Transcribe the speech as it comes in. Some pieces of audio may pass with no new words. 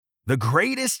The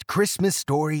Greatest Christmas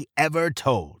Story Ever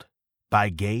Told by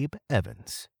Gabe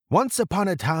Evans. Once upon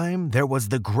a time, there was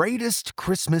the greatest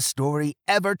Christmas story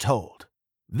ever told.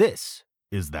 This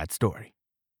is that story.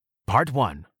 Part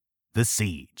 1. The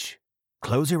Siege.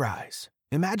 Close your eyes.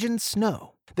 Imagine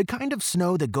snow, the kind of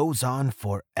snow that goes on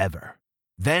forever.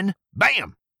 Then,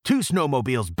 bam! 2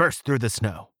 snowmobiles burst through the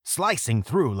snow, slicing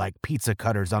through like pizza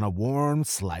cutters on a warm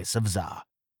slice of za.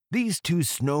 These 2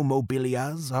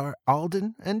 snowmobilias are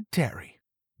Alden and Terry.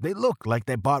 They look like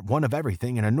they bought one of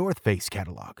everything in a North Face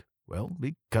catalog. Well,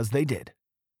 because they did.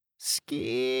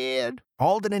 Scared,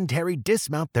 Alden and Terry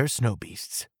dismount their snow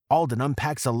beasts. Alden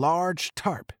unpacks a large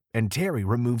tarp, and Terry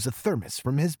removes a thermos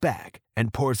from his bag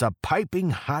and pours a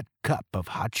piping hot cup of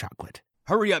hot chocolate.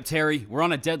 Hurry up, Terry. We're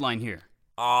on a deadline here.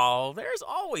 Oh, there's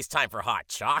always time for hot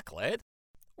chocolate.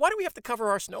 Why do we have to cover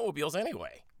our snowmobiles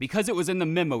anyway? Because it was in the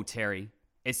memo, Terry.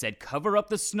 It said cover up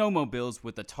the snowmobiles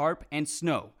with a tarp and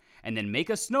snow, and then make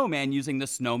a snowman using the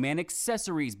snowman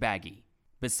accessories baggie.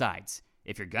 Besides,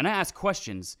 if you're gonna ask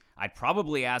questions, I'd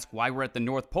probably ask why we're at the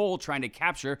North Pole trying to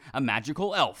capture a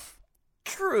magical elf.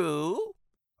 True.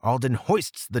 Alden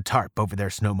hoists the tarp over their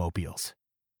snowmobiles.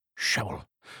 Shovel,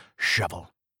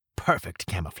 shovel. Perfect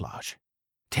camouflage.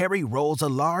 Terry rolls a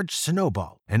large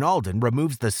snowball, and Alden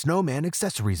removes the snowman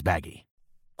accessories baggie.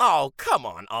 Oh, come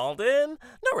on, Alden.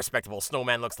 No respectable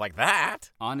snowman looks like that.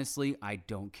 Honestly, I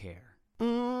don't care.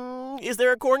 Is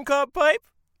there a corncob pipe?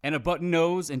 And a button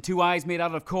nose and 2 eyes made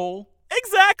out of coal?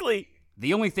 Exactly.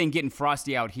 The only thing getting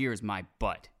frosty out here is my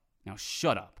butt. Now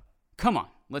shut up. Come on,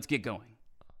 let's get going.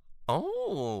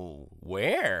 Oh,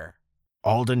 where?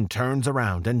 Alden turns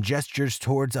around and gestures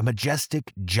towards a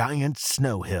majestic, giant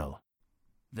snow hill.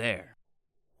 There.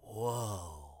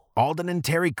 Whoa. Alden and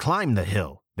Terry climb the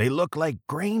hill. They look like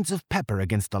grains of pepper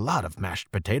against a lot of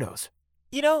mashed potatoes.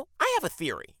 You know, I have a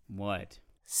theory. What?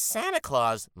 Santa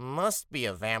Claus must be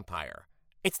a vampire.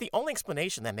 It's the only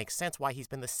explanation that makes sense why he's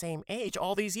been the same age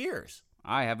all these years.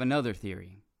 I have another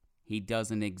theory. He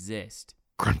doesn't exist.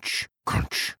 Crunch,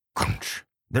 crunch, crunch.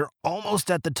 They're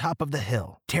almost at the top of the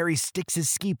hill. Terry sticks his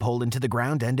ski pole into the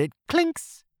ground and it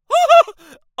clinks.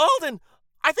 Alden,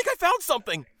 I think I found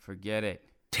something. Forget it.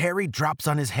 Terry drops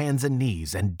on his hands and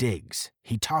knees and digs.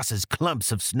 He tosses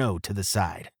clumps of snow to the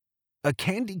side. A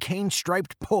candy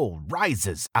cane-striped pole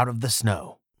rises out of the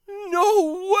snow.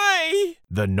 No way!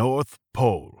 The North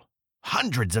Pole.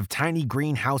 Hundreds of tiny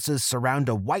green houses surround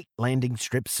a white landing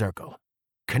strip circle.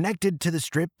 Connected to the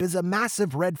strip is a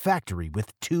massive red factory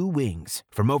with 2 wings.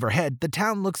 From overhead, the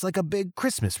town looks like a big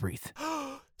Christmas wreath.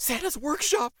 Santa's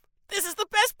workshop! This is the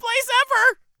best place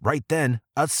ever! Right then,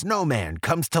 a snowman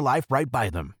comes to life right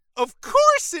by them. Of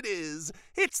course it is!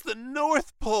 It's the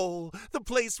North Pole, the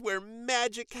place where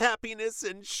magic, happiness,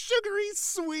 and sugary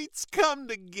sweets come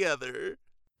together.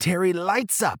 Terry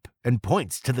lights up and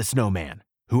points to the snowman,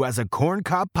 who has a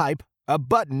corncob pipe, a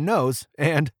button nose,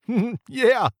 and,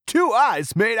 2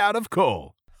 eyes made out of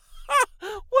coal. What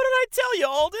did I tell you,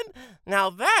 Alden? Now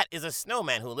that is a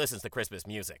snowman who listens to Christmas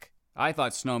music. I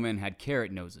thought snowmen had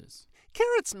carrot noses.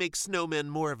 Carrots make snowmen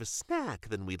more of a snack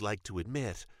than we'd like to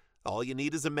admit. All you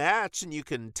need is a match, and you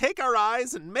can take our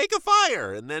eyes and make a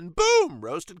fire, and then boom,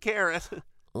 roasted carrot.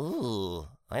 Ooh,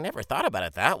 I never thought about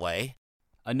it that way.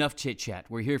 Enough chit-chat.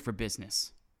 We're here for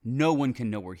business. No one can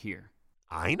know we're here.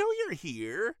 I know you're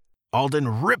here.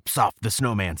 Alden rips off the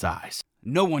snowman's eyes.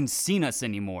 No one's seen us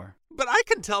anymore. But I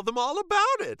can tell them all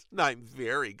about it. I'm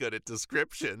very good at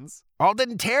descriptions.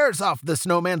 Alden tears off the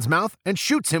snowman's mouth and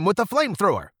shoots him with a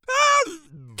flamethrower,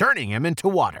 turning him into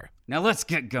water. Now let's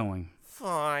get going.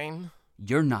 Fine.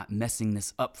 You're not messing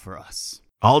this up for us.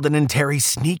 Alden and Terry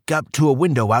sneak up to a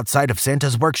window outside of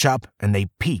Santa's workshop, and they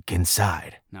peek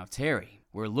inside. Now, Terry,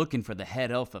 we're looking for the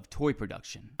head elf of toy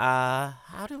production.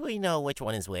 How do we know which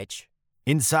one is which?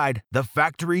 Inside, the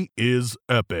factory is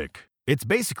epic. It's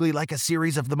basically like a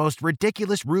series of the most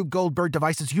ridiculous Rube Goldberg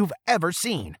devices you've ever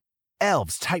seen.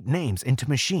 Elves type names into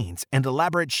machines, and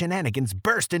elaborate shenanigans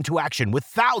burst into action with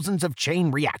thousands of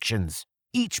chain reactions.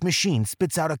 Each machine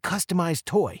spits out a customized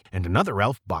toy, and another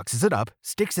elf boxes it up,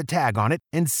 sticks a tag on it,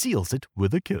 and seals it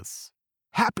with a kiss.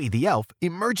 Happy the elf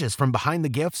emerges from behind the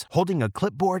gifts holding a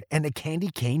clipboard and a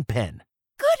candy cane pen.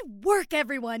 Good work,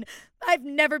 everyone! I've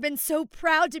never been so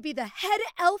proud to be the head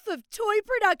elf of toy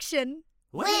production.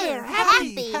 We're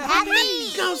happy.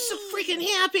 Go so freaking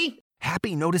happy.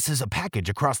 Happy notices a package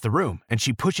across the room, and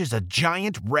she pushes a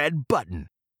giant red button.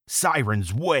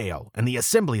 Sirens wail, and the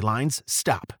assembly lines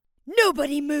stop.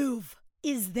 Nobody move!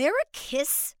 Is there a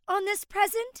kiss on this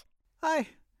present? I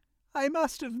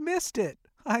must have missed it.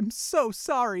 I'm so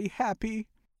sorry, Happy.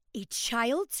 A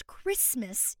child's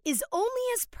Christmas is only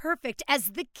as perfect as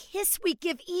the kiss we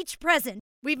give each present.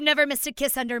 We've never missed a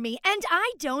kiss under me, and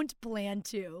I don't plan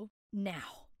to.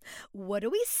 Now, what do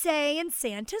we say in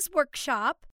Santa's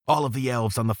workshop? All of the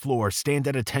elves on the floor stand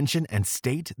at attention and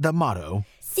state the motto,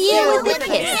 Seal with a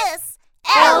kiss.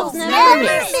 Elves never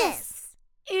miss.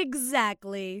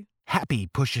 Exactly. Happy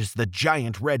pushes the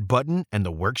giant red button and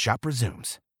the workshop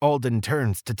resumes. Alden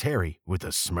turns to Terry with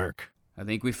a smirk. I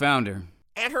think we found her.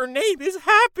 And her name is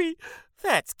Happy.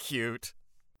 That's cute.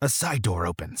 A side door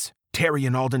opens. Terry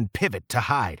and Alden pivot to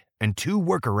hide, and two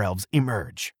worker elves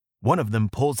emerge. One of them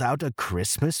pulls out a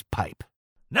Christmas pipe.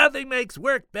 Nothing makes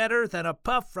work better than a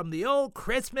puff from the old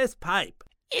Christmas pipe.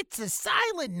 It's a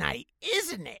silent night,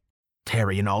 isn't it?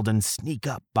 Terry and Alden sneak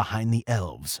up behind the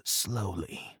elves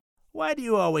slowly. Why do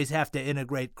you always have to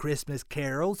integrate Christmas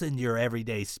carols in your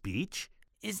everyday speech?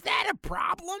 Is that a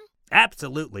problem?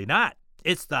 Absolutely not.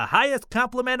 It's the highest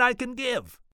compliment I can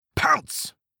give.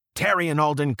 Pounce! Terry and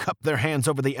Alden cup their hands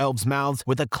over the elves' mouths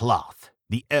with a cloth.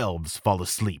 The elves fall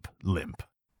asleep limp.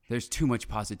 There's too much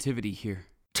positivity here.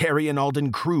 Terry and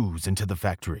Alden cruise into the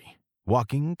factory,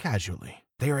 walking casually.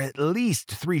 They are at least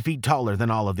 3 feet taller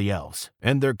than all of the elves,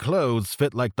 and their clothes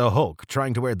fit like the Hulk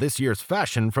trying to wear this year's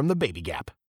fashion from the Baby Gap.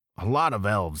 A lot of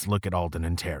elves look at Alden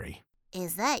and Terry.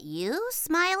 Is that you,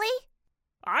 Smiley?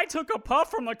 I took a puff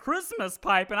from the Christmas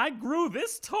pipe and I grew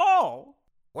this tall.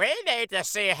 We need to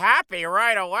see Happy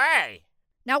right away.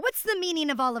 Now, what's the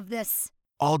meaning of all of this?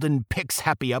 Alden picks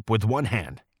Happy up with one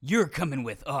hand. You're coming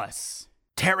with us.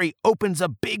 Terry opens a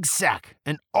big sack,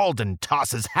 and Alden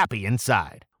tosses Happy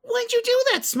inside. Why'd you do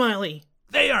that, Smiley?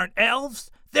 They aren't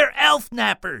elves. They're elf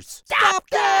nappers. Stop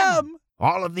them!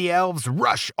 All of the elves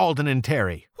rush Alden and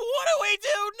Terry. What do we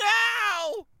do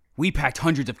now? We packed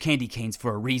hundreds of candy canes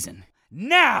for a reason.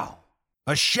 Now!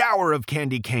 A shower of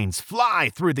candy canes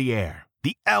fly through the air.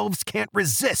 The elves can't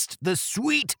resist the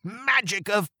sweet magic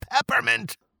of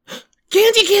peppermint.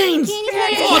 Candy canes!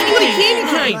 Candy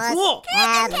canes! Whoa!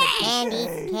 Have the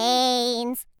candy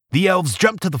canes. The elves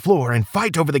jump to the floor and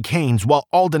fight over the canes while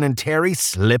Alden and Terry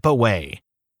slip away.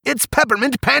 It's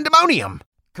peppermint pandemonium!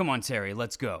 Come on, Terry,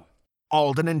 let's go.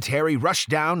 Alden and Terry rush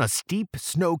down a steep,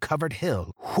 snow-covered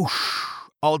hill. Whoosh!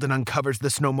 Alden uncovers the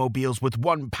snowmobiles with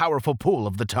one powerful pull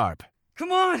of the tarp.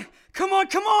 Come on! Come on,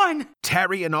 come on!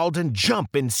 Terry and Alden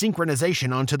jump in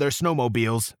synchronization onto their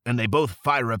snowmobiles, and they both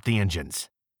fire up the engines.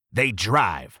 They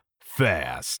drive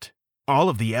fast. All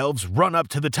of the elves run up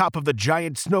to the top of the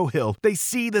giant snow hill. They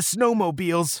see the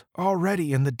snowmobiles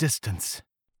already in the distance.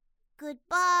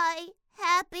 Goodbye,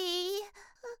 Happy.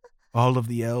 All of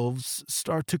the elves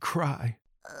start to cry,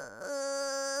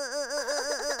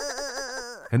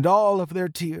 and all of their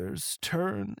tears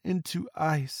turn into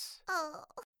ice. Oh.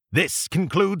 This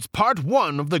concludes part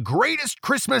 1 of the greatest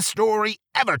Christmas story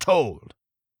ever told.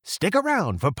 Stick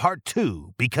around for part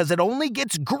 2 because it only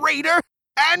gets greater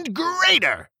and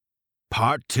greater.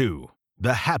 Part 2,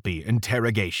 The Happy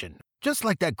Interrogation. Just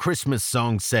like that Christmas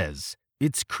song says,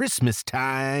 it's Christmas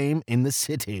time in the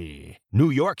city. New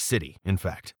York City, in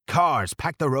fact. Cars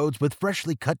pack the roads with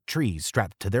freshly cut trees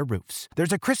strapped to their roofs.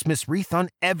 There's a Christmas wreath on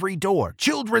every door.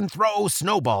 Children throw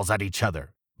snowballs at each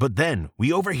other. But then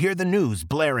we overhear the news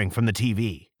blaring from the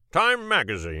TV. Time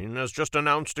magazine has just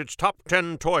announced its top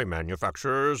 10 toy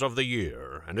manufacturers of the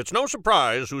year, and it's no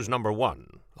surprise who's number 1.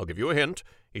 I'll give you a hint.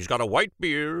 He's got a white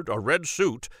beard, a red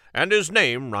suit, and his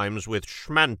name rhymes with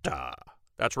Schmanta.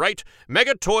 That's right,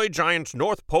 Mega Toy Giants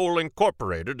North Pole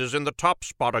Incorporated is in the top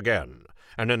spot again.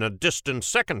 And in a distant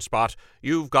second spot,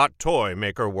 you've got Toy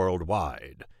Maker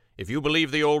Worldwide. If you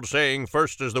believe the old saying,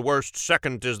 first is the worst,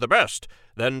 second is the best,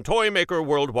 then Toy Maker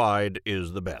Worldwide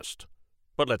is the best.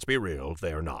 But let's be real,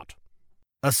 they're not.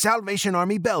 A Salvation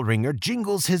Army bell ringer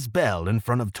jingles his bell in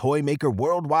front of Toy Maker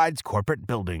Worldwide's corporate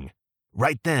building.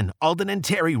 Right then, Alden and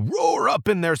Terry roar up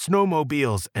in their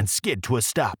snowmobiles and skid to a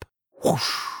stop.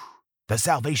 Whoosh! The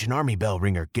Salvation Army bell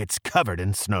ringer gets covered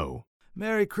in snow.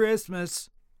 Merry Christmas.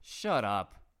 Shut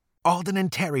up. Alden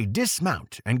and Terry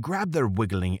dismount and grab their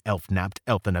wiggling elf-napped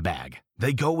elf in a bag.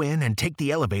 They go in and take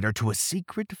the elevator to a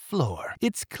secret floor.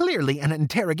 It's clearly an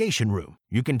interrogation room.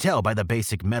 You can tell by the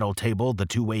basic metal table, the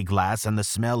two-way glass, and the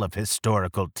smell of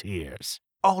historical tears.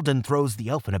 Alden throws the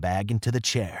elf in a bag into the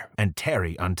chair, and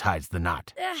Terry unties the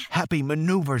knot. Happy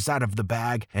maneuvers out of the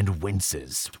bag and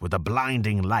winces with a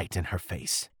blinding light in her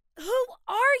face. Who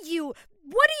are you?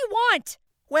 What do you want?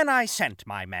 When I sent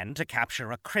my men to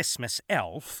capture a Christmas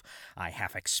elf, I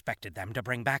half expected them to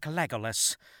bring back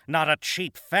Legolas, not a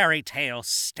cheap fairy tale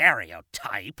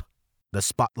stereotype. The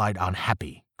spotlight on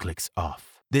Happy clicks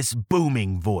off. This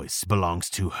booming voice belongs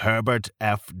to Herbert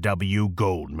F.W.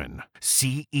 Goldman,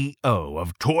 CEO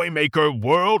of Toymaker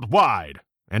Worldwide,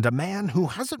 and a man who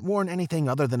hasn't worn anything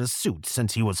other than a suit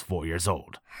since he was 4 years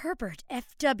old. Herbert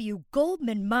F.W.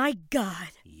 Goldman, my God.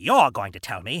 You're going to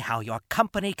tell me how your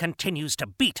company continues to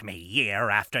beat me year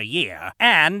after year,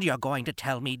 and you're going to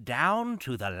tell me down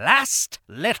to the last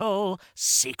little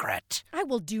secret. I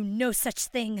will do no such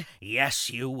thing. Yes,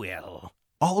 you will.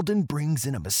 Alden brings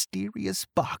in a mysterious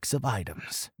box of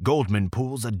items. Goldman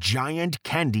pulls a giant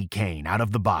candy cane out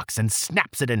of the box and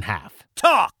snaps it in half.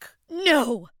 Talk!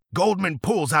 No! Goldman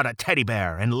pulls out a teddy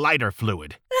bear and lighter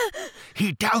fluid.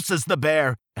 He douses the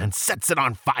bear and sets it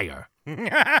on fire.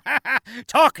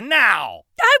 Talk now!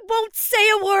 I won't say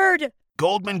a word!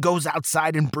 Goldman goes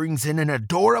outside and brings in an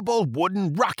adorable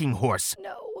wooden rocking horse.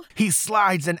 No. He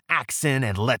slides an axe in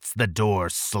and lets the door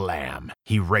slam.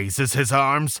 He raises his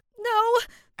arms. No.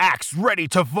 Axe ready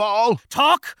to fall.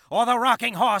 Talk, or the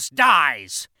rocking horse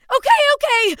dies.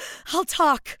 Okay. I'll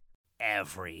talk.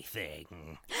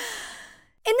 Everything.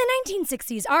 In the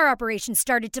 1960s, our operation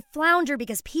started to flounder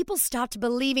because people stopped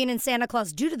believing in Santa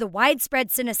Claus due to the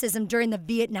widespread cynicism during the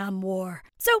Vietnam War.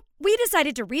 So we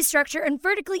decided to restructure and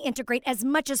vertically integrate as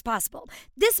much as possible.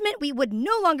 This meant we would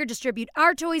no longer distribute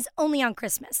our toys only on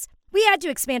Christmas. We had to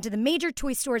expand to the major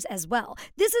toy stores as well.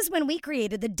 This is when we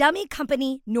created the dummy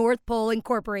company North Pole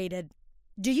Incorporated.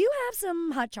 Do you have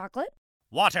some hot chocolate?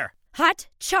 Water. Hot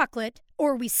chocolate,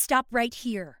 or we stop right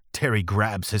here. Terry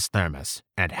grabs his thermos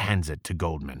and hands it to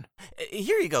Goldman.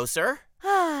 Here you go, sir.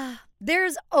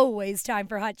 There's always time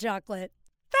for hot chocolate.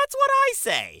 That's what I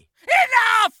say.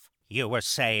 Enough! You were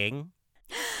saying?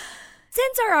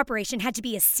 Since our operation had to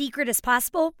be as secret as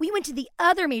possible, we went to the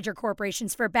other major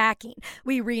corporations for backing.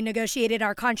 We renegotiated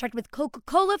our contract with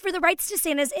Coca-Cola for the rights to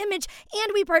Santa's image,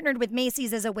 and we partnered with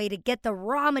Macy's as a way to get the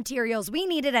raw materials we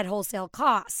needed at wholesale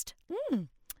cost.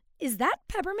 Is that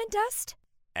peppermint dust?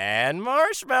 And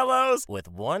marshmallows with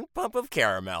 1 pump of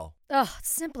caramel. Oh,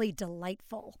 simply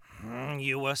delightful.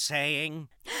 You were saying?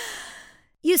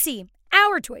 You see,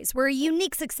 our toys were a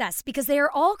unique success because they are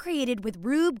all created with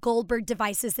Rube Goldberg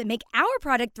devices that make our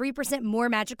product 3% more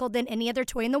magical than any other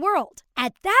toy in the world.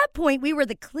 At that point, we were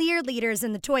the clear leaders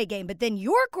in the toy game, but then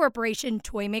your corporation,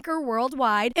 Toymaker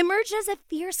Worldwide, emerged as a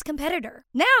fierce competitor.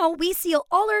 Now, we seal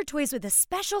all our toys with a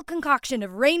special concoction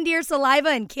of reindeer saliva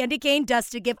and candy cane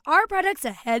dust to give our products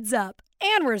a heads up.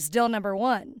 And we're still number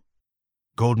 1.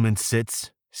 Goldman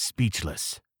sits,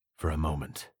 speechless, for a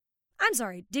moment. I'm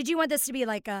sorry, did you want this to be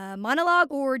like a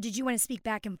monologue, or did you want to speak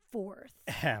back and forth?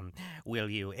 Will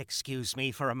you excuse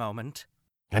me for a moment?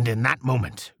 And in that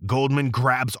moment, Goldman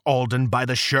grabs Alden by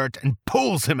the shirt and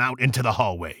pulls him out into the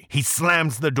hallway. He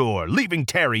slams the door, leaving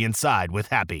Terry inside with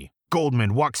Happy.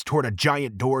 Goldman walks toward a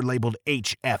giant door labeled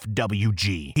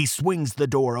HFWG. He swings the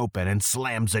door open and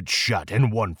slams it shut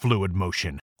in one fluid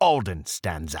motion. Alden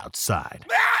stands outside.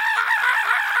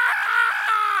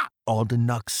 Alden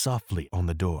knocks softly on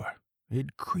the door.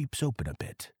 It creeps open a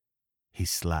bit. He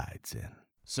slides in.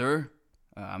 Sir,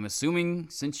 I'm assuming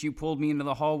since you pulled me into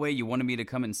the hallway, you wanted me to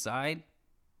come inside,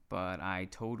 but I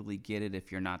totally get it if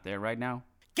you're not there right now.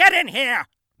 Get in here!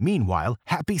 Meanwhile,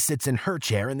 Happy sits in her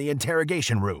chair in the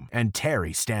interrogation room, and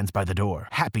Terry stands by the door.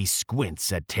 Happy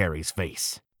squints at Terry's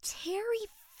face. Terry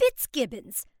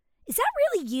Fitzgibbons? Is that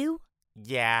really you?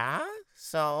 Yeah?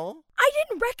 So? I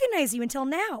didn't recognize you until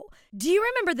now. Do you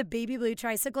remember the baby blue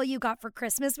tricycle you got for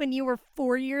Christmas when you were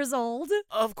 4 years old?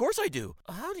 Of course I do.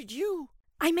 How did you?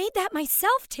 I made that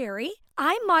myself, Terry.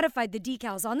 I modified the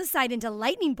decals on the side into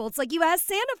lightning bolts like you asked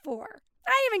Santa for.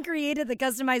 I even created the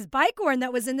customized bike horn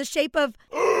that was in the shape of...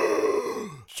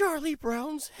 Charlie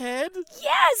Brown's head?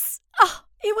 Yes! Oh,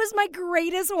 it was my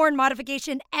greatest horn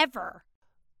modification ever.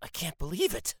 I can't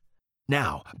believe it.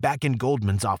 Now, back in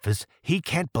Goldman's office, he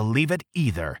can't believe it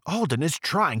either. Alden is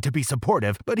trying to be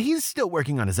supportive, but he's still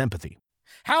working on his empathy.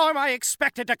 How am I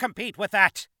expected to compete with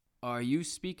that? Are you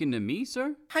speaking to me,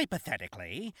 sir?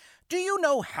 Hypothetically, do you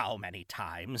know how many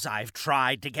times I've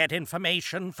tried to get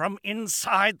information from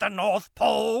inside the North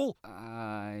Pole?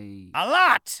 A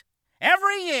lot!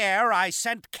 Every year I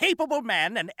sent capable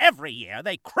men, and every year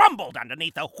they crumbled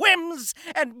underneath the whims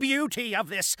and beauty of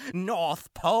this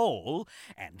North Pole.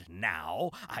 And now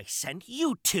I sent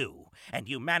you two, and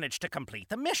you managed to complete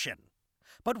the mission.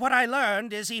 But what I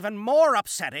learned is even more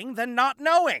upsetting than not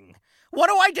knowing. What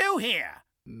do I do here?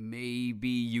 Maybe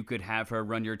you could have her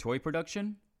run your toy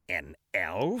production? An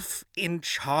elf in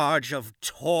charge of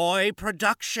toy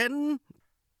production?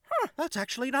 That's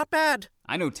actually not bad.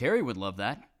 I know Terry would love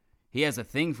that. He has a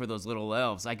thing for those little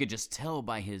elves. I could just tell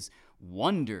by his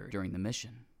wonder during the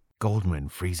mission. Goldman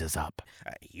freezes up.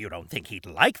 You don't think he'd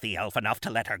like the elf enough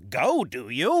to let her go, do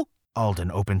you?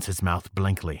 Alden opens his mouth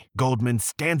blankly. Goldman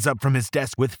stands up from his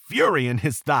desk with fury in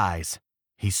his thighs.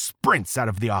 He sprints out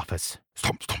of the office.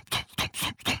 Stomp, stomp, stomp, stomp,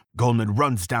 stomp, stomp. Goldman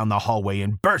runs down the hallway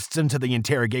and bursts into the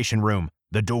interrogation room,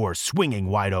 the door swinging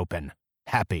wide open.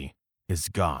 Happy is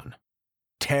gone.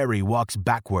 Terry walks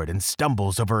backward and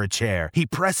stumbles over a chair. He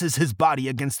presses his body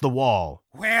against the wall.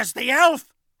 Where's the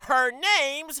elf? Her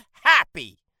name's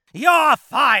Happy. You're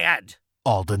fired!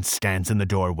 Alden stands in the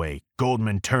doorway.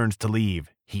 Goldman turns to leave.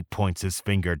 He points his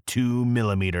finger 2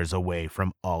 millimeters away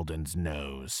from Alden's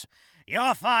nose.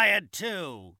 You're fired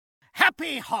too.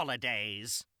 Happy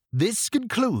holidays. This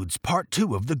concludes part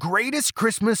 2 of the greatest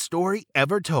Christmas story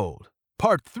ever told.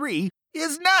 Part 3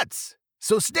 is nuts,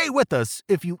 so stay with us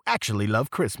if you actually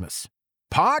love Christmas.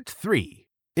 Part 3,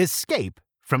 Escape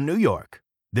from New York.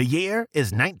 The year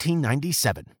is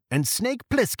 1997, and Snake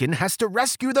Plissken has to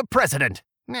rescue the president.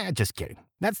 Nah, just kidding.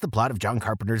 That's the plot of John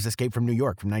Carpenter's Escape from New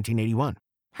York from 1981.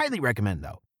 Highly recommend,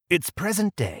 though. It's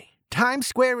present day. Times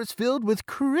Square is filled with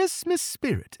Christmas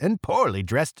spirit and poorly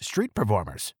dressed street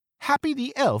performers. Happy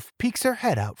the elf peeks her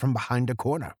head out from behind a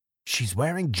corner. She's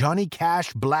wearing Johnny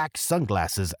Cash black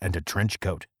sunglasses and a trench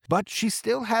coat, but she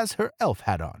still has her elf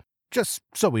hat on, just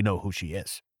so we know who she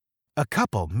is. A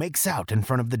couple makes out in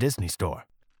front of the Disney store.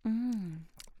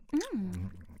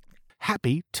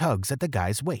 Happy tugs at the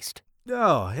guy's waist.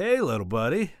 Oh, hey, little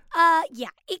buddy. Yeah,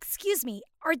 excuse me.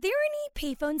 Are there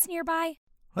any payphones nearby?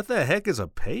 What the heck is a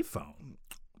payphone?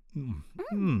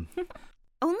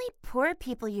 Only poor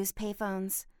people use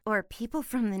payphones. Or people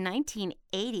from the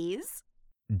 1980s.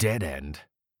 Dead end.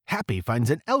 Happy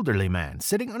finds an elderly man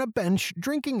sitting on a bench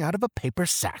drinking out of a paper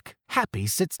sack. Happy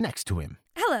sits next to him.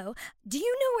 Hello, do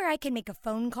you know where I can make a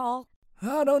phone call?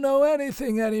 I don't know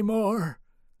anything anymore.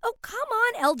 Oh, come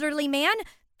on, elderly man.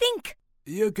 Think.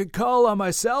 You could call on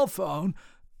my cell phone,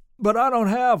 but I don't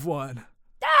have one.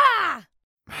 Ah!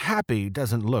 Happy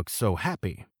doesn't look so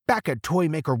happy. Back at Toy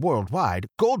Maker Worldwide,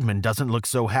 Goldman doesn't look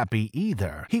so happy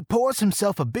either. He pours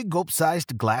himself a big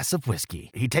gulp-sized glass of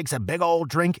whiskey. He takes a big old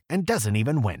drink and doesn't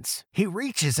even wince. He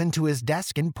reaches into his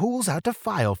desk and pulls out a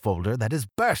file folder that is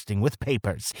bursting with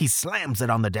papers. He slams it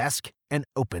on the desk and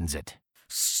opens it.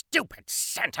 Stupid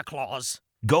Santa Claus!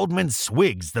 Goldman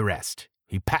swigs the rest.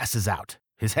 He passes out.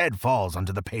 His head falls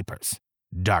onto the papers.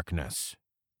 Darkness.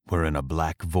 We're in a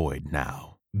black void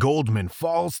now. Goldman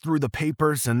falls through the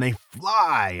papers and they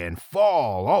fly and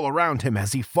fall all around him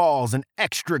as he falls in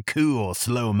extra cool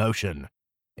slow motion.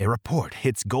 A report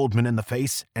hits Goldman in the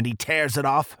face and he tears it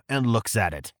off and looks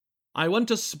at it. I went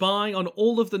to spy on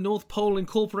all of the North Pole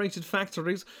Incorporated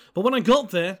factories, but when I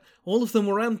got there, all of them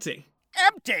were empty.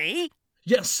 Empty?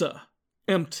 Yes, sir.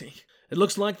 Empty. It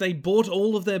looks like they bought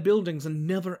all of their buildings and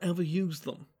never ever used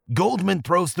them. Goldman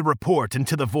throws the report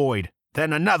into the void.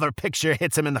 Then another picture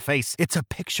hits him in the face. It's a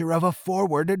picture of a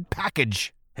forwarded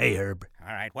package. Hey, Herb.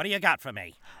 All right, what do you got for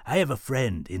me? I have a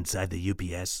friend inside the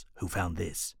UPS who found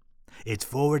this. It's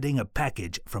forwarding a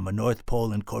package from a North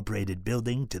Pole Incorporated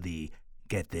building to the,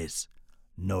 get this,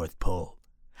 North Pole.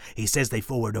 He says they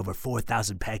forward over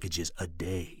 4,000 packages a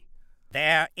day.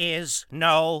 There is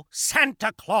no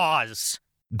Santa Claus.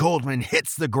 Goldman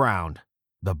hits the ground,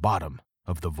 the bottom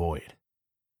of the void.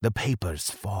 The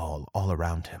papers fall all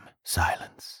around him.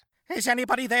 Silence. Is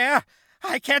anybody there?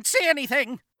 I can't see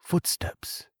anything.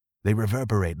 Footsteps. They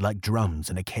reverberate like drums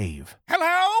in a cave.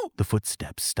 Hello? The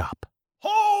footsteps stop. Ho,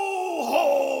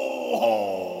 ho,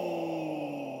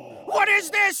 ho! What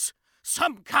is this?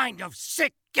 Some kind of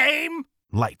sick game?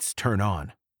 Lights turn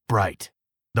on. Bright.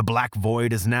 The black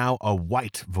void is now a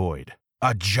white void.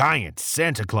 A giant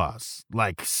Santa Claus,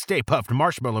 like Stay Puft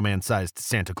Marshmallow Man-sized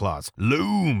Santa Claus,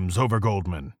 looms over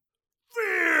Goldman.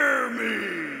 Fear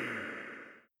me!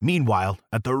 Meanwhile,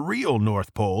 at the real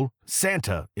North Pole,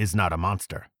 Santa is not a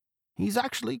monster. He's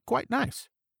actually quite nice.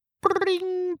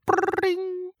 Brrring,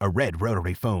 brrring. A red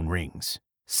rotary phone rings.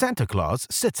 Santa Claus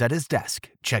sits at his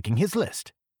desk, checking his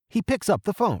list. He picks up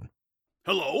the phone.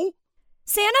 Hello?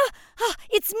 Santa?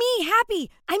 It's me,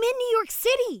 Happy. I'm in New York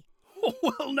City. Oh,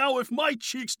 well, now, if my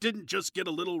cheeks didn't just get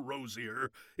a little rosier.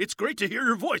 It's great to hear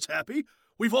your voice, Happy.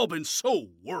 We've all been so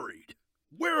worried.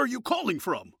 Where are you calling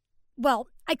from? Well,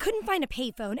 I couldn't find a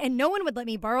payphone, and no one would let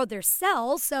me borrow their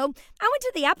cell, so I went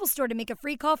to the Apple Store to make a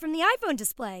free call from the iPhone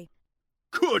display.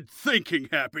 Good thinking,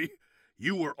 Happy.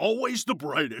 You were always the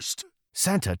brightest.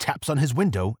 Santa taps on his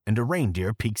window, and a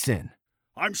reindeer peeks in.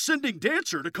 I'm sending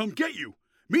Dancer to come get you.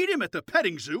 Meet him at the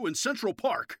petting zoo in Central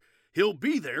Park. He'll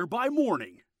be there by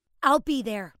morning. I'll be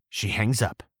there. She hangs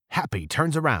up. Happy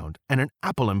turns around, and an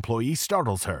Apple employee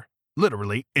startles her,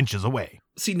 literally inches away.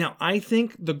 See, now I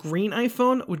think the green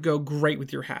iPhone would go great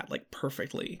with your hat, like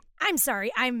perfectly. I'm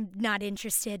sorry, I'm not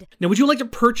interested. Now, would you like to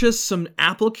purchase some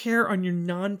AppleCare on your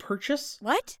non-purchase?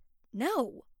 What?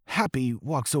 No. Happy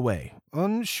walks away,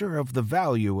 unsure of the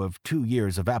value of 2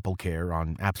 years of AppleCare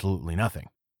on absolutely nothing.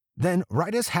 Then,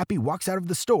 right as Happy walks out of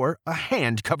the store, a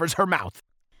hand covers her mouth.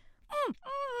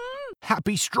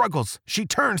 Happy struggles. She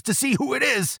turns to see who it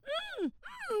is.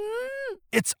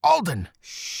 It's Alden.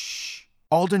 Shh.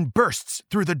 Alden bursts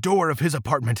through the door of his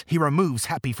apartment. He removes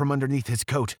Happy from underneath his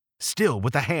coat, still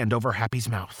with a hand over Happy's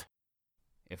mouth.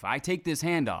 If I take this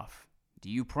hand off, do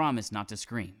you promise not to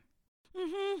scream?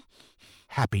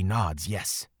 Happy nods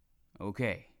yes.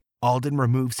 Okay. Alden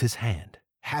removes his hand.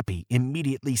 Happy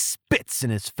immediately spits in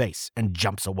his face and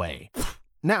jumps away.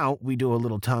 Now we do a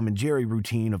little Tom and Jerry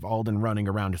routine of Alden running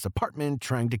around his apartment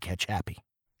trying to catch Happy.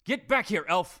 Get back here,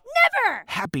 elf! Never!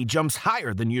 Happy jumps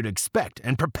higher than you'd expect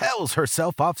and propels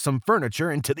herself off some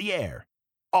furniture into the air.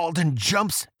 Alden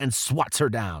jumps and swats her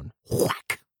down.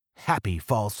 Whack! Happy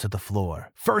falls to the floor,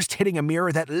 first hitting a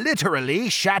mirror that literally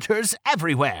shatters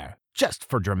everywhere, just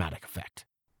for dramatic effect.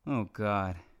 Oh,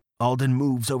 God. Alden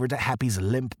moves over to Happy's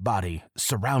limp body,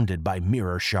 surrounded by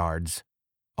mirror shards.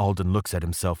 Alden looks at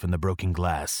himself in the broken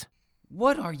glass.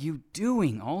 What are you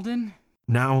doing, Alden?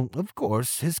 Now, of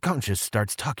course, his conscience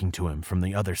starts talking to him from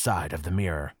the other side of the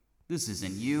mirror. This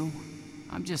isn't you.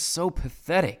 I'm just so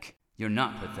pathetic. You're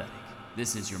not pathetic.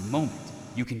 This is your moment.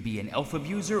 You can be an elf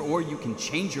abuser or you can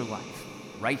change your life.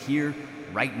 Right here,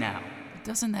 right now.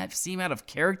 Doesn't that seem out of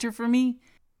character for me?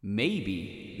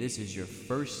 Maybe this is your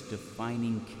first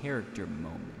defining character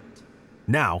moment.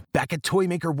 Now, back at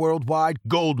Toymaker Worldwide,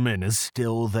 Goldman is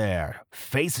still there,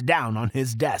 face down on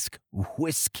his desk,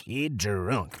 whiskey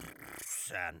drunk.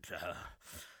 Santa.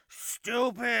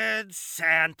 Stupid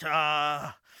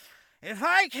Santa. If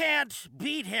I can't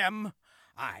beat him,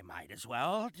 I might as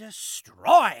well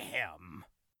destroy him.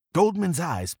 Goldman's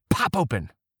eyes pop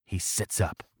open. He sits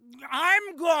up.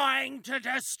 I'm going to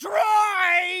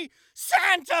destroy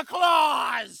Santa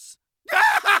Claus!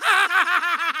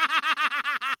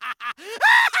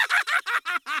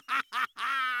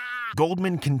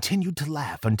 Goldman continued to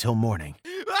laugh until morning.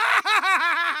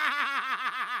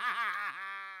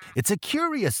 It's a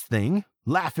curious thing,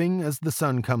 laughing as the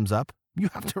sun comes up. You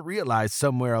have to realize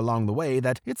somewhere along the way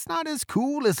that it's not as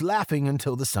cool as laughing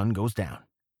until the sun goes down.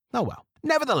 Oh well.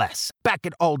 Nevertheless, back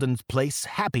at Alden's place,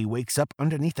 Happy wakes up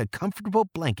underneath a comfortable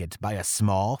blanket by a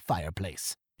small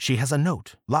fireplace. She has a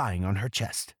note lying on her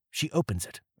chest. She opens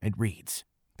it. It reads,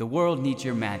 "The world needs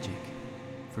your magic.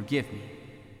 Forgive me.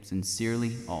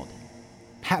 Sincerely, Alden."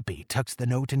 Happy tucks the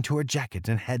note into her jacket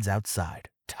and heads outside,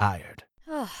 tired.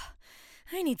 Ugh,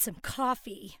 I need some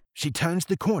coffee. She turns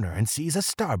the corner and sees a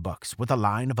Starbucks with a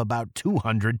line of about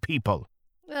 200 people.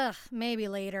 Ugh, maybe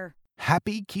later.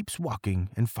 Happy keeps walking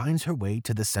and finds her way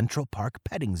to the Central Park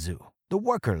petting zoo. The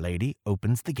worker lady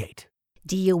opens the gate.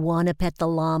 Do you want to pet the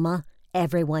llama?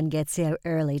 Everyone gets here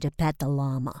early to pet the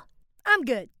llama. I'm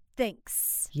good,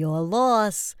 thanks. Your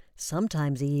loss.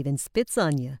 Sometimes he even spits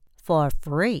on you. For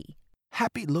free.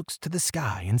 Happy looks to the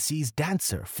sky and sees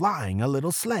Dancer flying a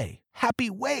little sleigh. Happy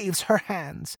waves her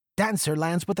hands. Dancer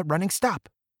lands with a running stop.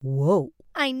 Whoa.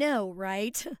 I know,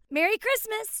 right? Merry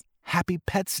Christmas! Happy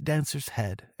pets Dancer's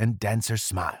head, and Dancer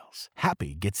smiles.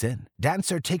 Happy gets in.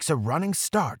 Dancer takes a running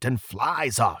start and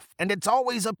flies off. And it's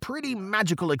always a pretty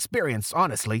magical experience,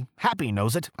 honestly. Happy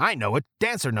knows it. I know it.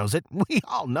 Dancer knows it. We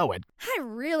all know it. I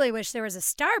really wish there was a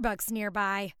Starbucks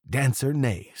nearby. Dancer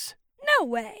neighs. No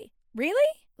way.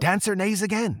 Really? Dancer neighs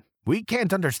again. We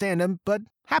can't understand him, but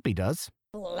Happy does.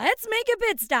 Let's make a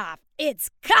pit stop. It's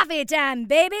coffee time,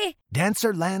 baby.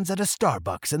 Dancer lands at a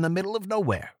Starbucks in the middle of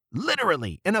nowhere.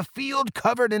 Literally in a field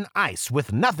covered in ice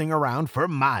with nothing around for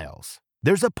miles.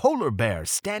 There's a polar bear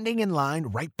standing in line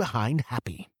right behind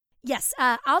Happy. Yes,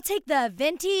 I'll take the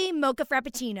venti mocha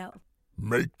frappuccino.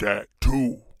 Make that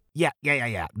too. Yeah.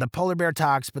 The polar bear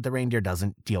talks, but the reindeer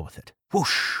doesn't. Deal with it.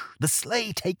 Whoosh! The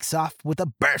sleigh takes off with a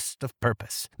burst of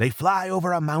purpose. They fly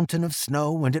over a mountain of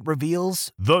snow and it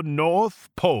reveals the North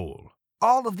Pole.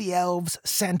 All of the elves,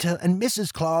 Santa, and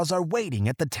Mrs. Claus are waiting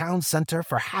at the town center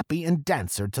for Happy and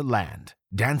Dancer to land.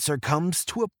 Dancer comes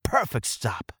to a perfect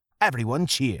stop. Everyone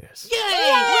cheers.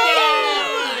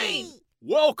 Yay!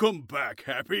 Welcome back,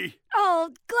 Happy. Oh,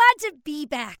 glad to be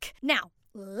back. Now,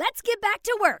 let's get back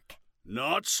to work.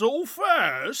 Not so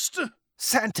fast.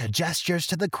 Santa gestures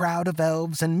to the crowd of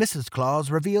elves and Mrs.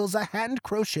 Claus reveals a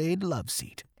hand-crocheted love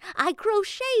seat. I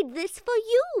crocheted this for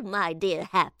you, my dear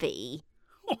Happy.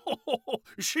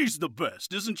 She's the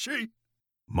best, isn't she?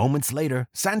 Moments later,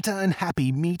 Santa and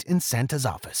Happy meet in Santa's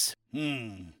office.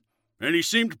 And he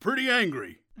seemed pretty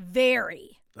angry.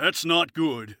 Very. That's not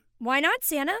good. Why not,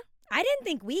 Santa? I didn't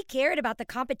think we cared about the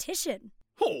competition.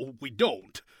 Oh, we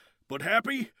don't. But,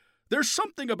 Happy, there's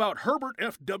something about Herbert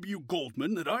F.W.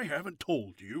 Goldman that I haven't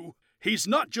told you. He's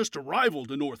not just a rival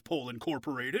to North Pole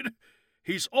Incorporated.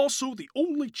 He's also the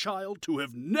only child to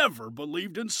have never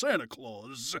believed in Santa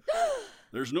Claus.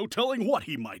 There's no telling what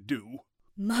he might do.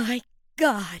 My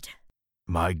God.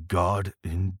 My God,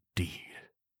 indeed.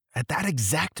 At that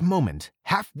exact moment,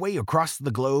 halfway across the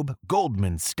globe,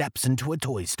 Goldman steps into a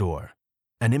toy store.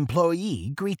 An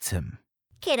employee greets him.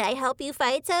 Can I help you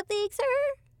find something, sir?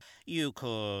 You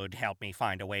could help me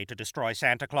find a way to destroy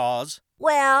Santa Claus.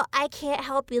 Well, I can't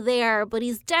help you there, but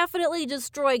he's definitely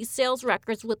destroying sales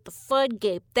records with the fun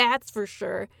game, that's for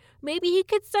sure. Maybe he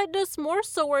could send us more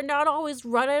so we're not always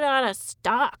running out of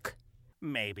stock.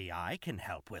 Maybe I can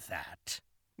help with that.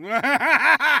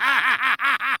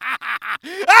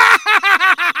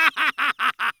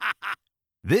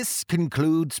 This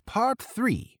concludes part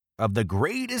 3 of the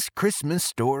greatest Christmas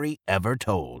story ever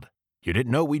told. You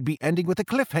didn't know we'd be ending with a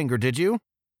cliffhanger, did you?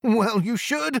 Well, you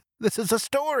should. This is a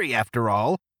story, after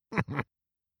all.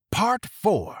 Part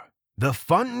 4, The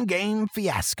Fun Game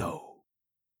Fiasco.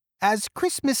 As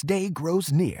Christmas Day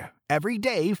grows near, every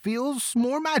day feels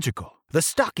more magical. The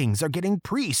stockings are getting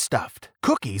pre-stuffed.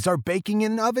 Cookies are baking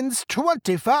in ovens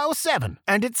 24/7,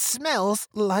 and it smells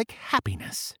like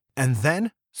happiness. And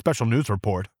then, special news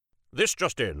report. This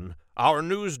just in. Our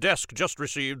news desk just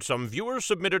received some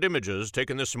viewer-submitted images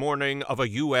taken this morning of a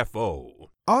UFO.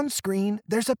 On screen,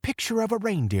 there's a picture of a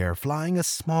reindeer flying a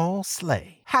small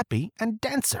sleigh, happy and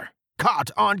dancer.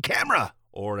 Caught on camera!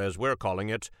 Or as we're calling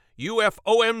it,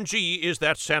 UFOMG is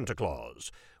that Santa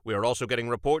Claus. We are also getting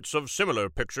reports of similar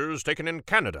pictures taken in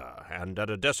Canada and at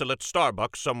a desolate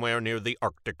Starbucks somewhere near the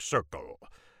Arctic Circle.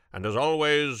 And as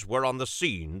always, we're on the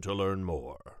scene to learn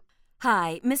more.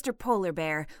 Hi, Mr. Polar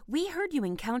Bear. We heard you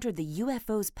encountered the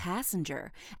UFO's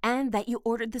passenger and that you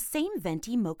ordered the same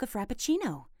venti mocha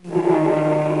frappuccino.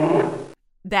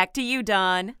 Back to you,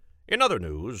 Don. In other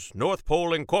news, North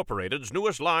Pole Incorporated's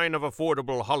newest line of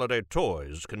affordable holiday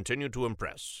toys continue to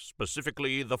impress,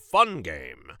 specifically the Fun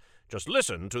Game. Just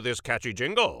listen to this catchy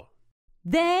jingle.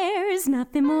 There's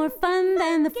nothing more fun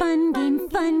than the fun game,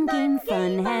 fun game.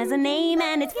 Fun has a name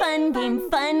and it's fun game,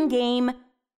 fun game.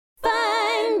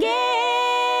 Fun game!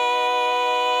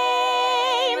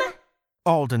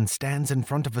 Alden stands in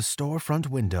front of a storefront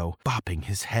window, bopping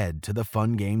his head to the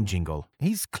Fun Game jingle.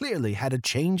 He's clearly had a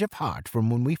change of heart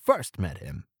from when we first met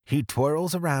him. He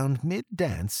twirls around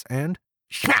mid-dance and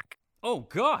smack! Oh,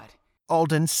 God!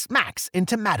 Alden smacks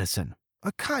into Madison,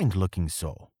 a kind-looking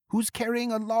soul who's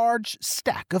carrying a large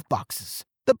stack of boxes.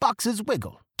 The boxes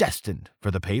wiggle, destined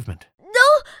for the pavement.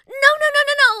 No!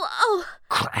 Oh!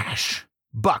 Crash!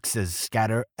 Boxes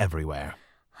scatter everywhere.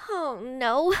 Oh,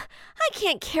 no. I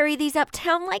can't carry these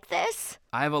uptown like this.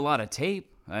 I have a lot of tape.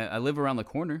 I live around the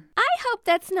corner. I hope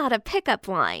that's not a pickup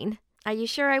line. Are you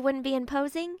sure I wouldn't be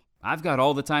imposing? I've got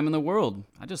all the time in the world.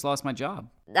 I just lost my job.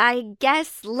 I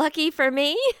guess lucky for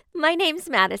me. My name's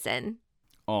Madison.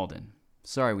 Alden.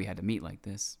 Sorry we had to meet like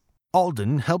this.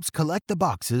 Alden helps collect the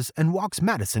boxes and walks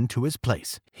Madison to his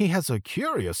place. He has a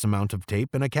curious amount of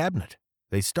tape in a cabinet.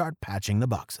 They start patching the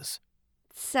boxes.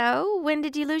 So, when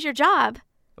did you lose your job?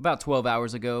 About 12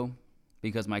 hours ago,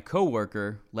 because my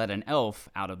coworker let an elf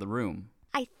out of the room.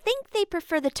 I think they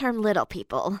prefer the term little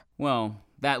people. Well,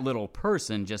 that little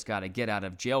person just got a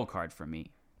get-out-of-jail card from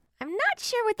me. I'm not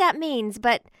sure what that means,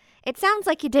 but it sounds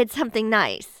like you did something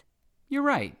nice. You're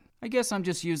right. I guess I'm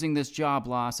just using this job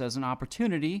loss as an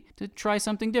opportunity to try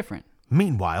something different.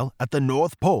 Meanwhile, at the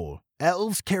North Pole,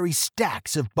 elves carry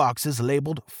stacks of boxes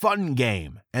labeled Fun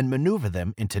Game and maneuver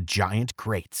them into giant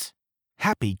crates.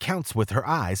 Happy counts with her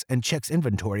eyes and checks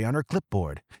inventory on her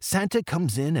clipboard. Santa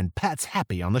comes in and pats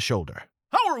Happy on the shoulder.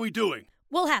 How are we doing?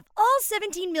 We'll have all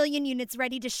 17 million units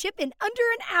ready to ship in under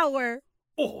an hour.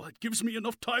 Oh, that gives me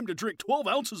enough time to drink 12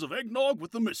 ounces of eggnog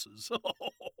with the missus.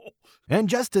 And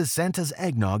just as Santa's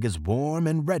eggnog is warm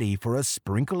and ready for a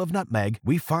sprinkle of nutmeg,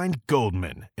 we find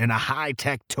Goldman in a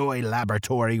high-tech toy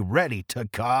laboratory ready to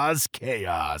cause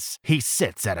chaos. He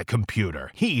sits at a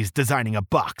computer. He's designing a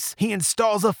box. He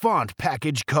installs a font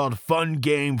package called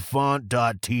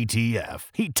FunGameFont.ttf.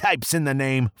 He types in the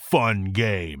name Fun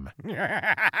Game.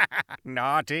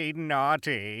 Naughty,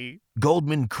 naughty.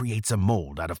 Goldman creates a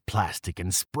mold out of plastic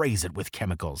and sprays it with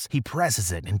chemicals. He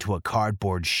presses it into a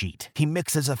cardboard sheet. He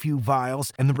mixes a few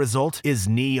vials, and the result is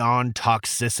neon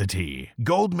toxicity.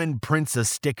 Goldman prints a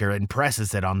sticker and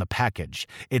presses it on the package.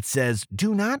 It says,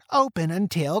 "Do not open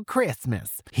until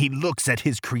Christmas." He looks at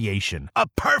his creation, a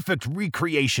perfect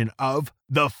recreation of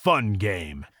the Fun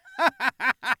Game.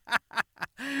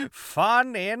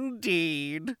 Fun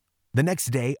indeed. The next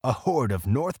day, a horde of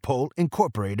North Pole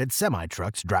Incorporated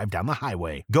semi-trucks drive down the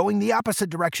highway. Going the opposite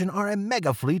direction are a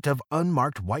mega fleet of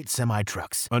unmarked white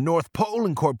semi-trucks. A North Pole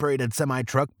Incorporated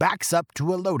semi-truck backs up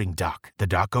to a loading dock. The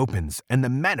dock opens, and the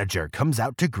manager comes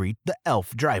out to greet the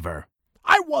elf driver.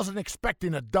 I wasn't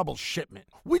expecting a double shipment.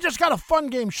 We just got a fun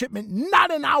game shipment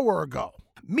not an hour ago.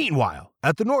 Meanwhile,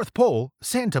 at the North Pole,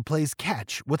 Santa plays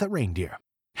catch with a reindeer.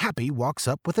 Happy walks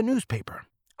up with a newspaper.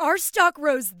 Our stock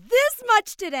rose this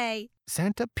much today.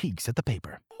 Santa peeks at the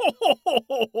paper.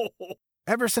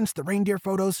 Ever since the reindeer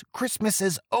photos, Christmas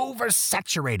is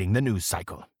oversaturating the news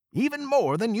cycle, even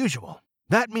more than usual.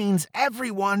 That means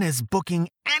everyone is booking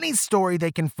any story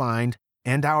they can find,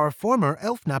 and our former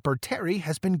elf napper Terry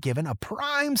has been given a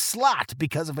prime slot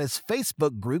because of his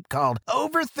Facebook group called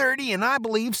Over 30 and I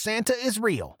Believe Santa is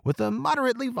Real, with a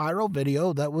moderately viral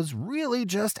video that was really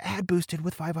just ad boosted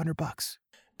with $500.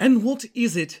 And what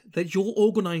is it that your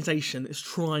organization is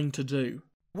trying to do?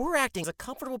 We're acting as a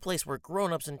comfortable place where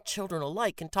grown-ups and children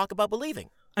alike can talk about believing.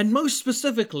 And most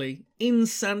specifically, in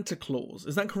Santa Claus.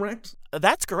 Is that correct?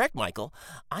 That's correct, Michael.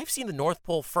 I've seen the North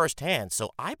Pole firsthand,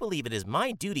 so I believe it is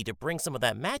my duty to bring some of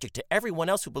that magic to everyone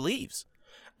else who believes.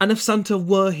 And if Santa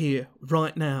were here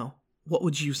right now, what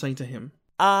would you say to him?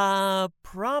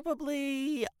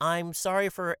 Probably, I'm sorry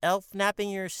for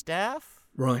elf-napping your staff?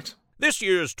 Right. This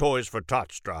year's Toys for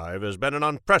Tots drive has been an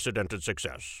unprecedented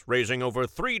success, raising over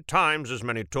 3 times as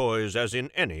many toys as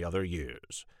in any other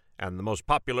years. And the most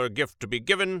popular gift to be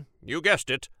given, you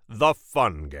guessed it, the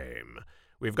fun game.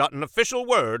 We've got an official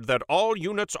word that all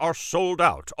units are sold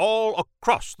out, all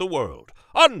across the world.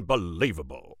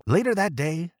 Unbelievable. Later that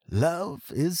day,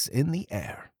 love is in the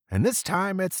air. And this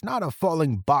time, it's not a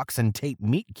falling box and tape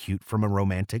meet cute from a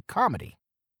romantic comedy.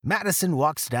 Madison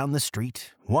walks down the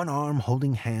street, one arm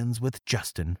holding hands with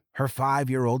Justin, her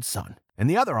 5-year-old son, and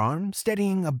the other arm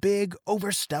steadying a big,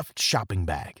 overstuffed shopping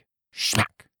bag.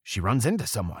 Schmack! She runs into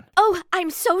someone. Oh, I'm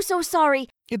so sorry.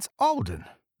 It's Alden.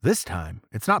 This time,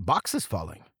 it's not boxes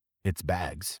falling. It's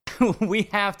bags. We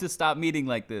have to stop meeting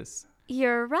like this.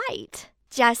 You're right.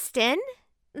 Justin,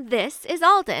 this is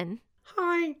Alden.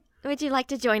 Hi. Would you like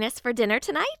to join us for dinner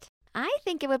tonight? I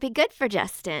think it would be good for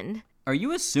Justin. Are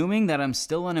you assuming that I'm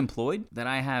still unemployed? That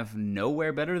I have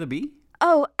nowhere better to be?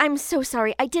 Oh, I'm so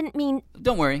sorry. I didn't mean...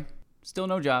 Don't worry. Still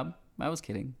no job. I was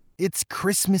kidding. It's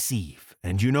Christmas Eve,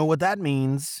 and you know what that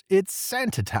means. It's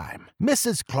Santa time.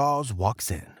 Mrs. Claus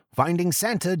walks in, finding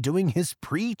Santa doing his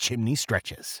pre-chimney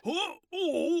stretches.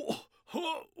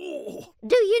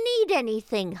 Do you need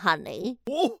anything, honey?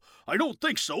 Oh, I don't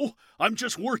think so. I'm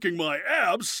just working my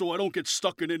abs so I don't get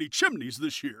stuck in any chimneys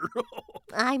this year.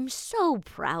 I'm so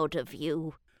proud of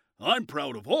you. I'm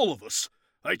proud of all of us.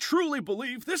 I truly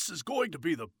believe this is going to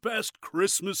be the best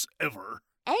Christmas ever.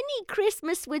 Any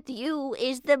Christmas with you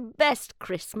is the best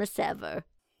Christmas ever.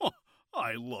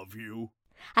 I love you.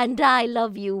 And I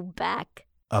love you back.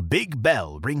 A big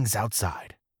bell rings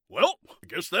outside. Well, I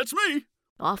guess that's me.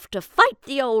 Off to fight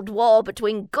the old war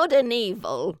between good and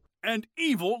evil. And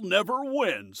evil never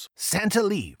wins. Santa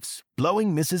leaves,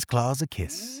 blowing Mrs. Claus a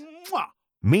kiss. Mwah.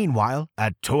 Meanwhile,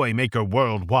 at Toy Maker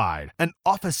Worldwide, an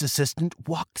office assistant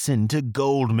walks into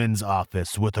Goldman's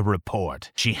office with a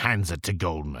report. She hands it to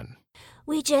Goldman.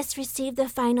 We just received the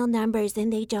final numbers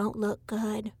and they don't look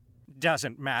good.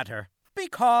 Doesn't matter.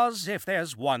 Because if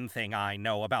there's one thing I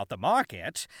know about the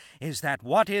market, is that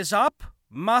what is up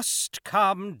must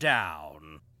come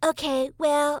down. Okay,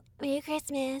 well, Merry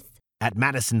Christmas. At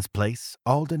Madison's place,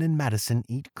 Alden and Madison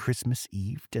eat Christmas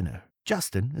Eve dinner.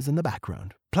 Justin is in the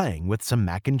background, playing with some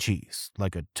mac and cheese,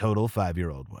 like a total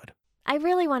 5-year-old would. I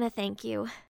really want to thank you.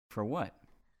 For what?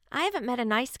 I haven't met a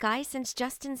nice guy since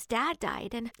Justin's dad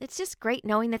died, and it's just great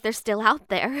knowing that they're still out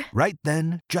there. Right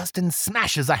then, Justin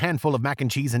smashes a handful of mac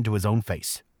and cheese into his own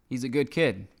face. He's a good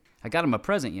kid. I got him a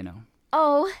present, you know.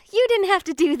 Oh, you didn't have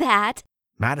to do that.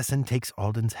 Madison takes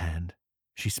Alden's hand.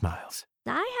 She smiles.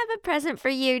 I have a present for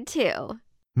you, too.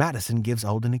 Madison gives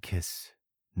Alden a kiss.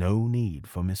 No need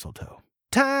for mistletoe.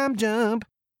 Time jump.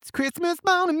 It's Christmas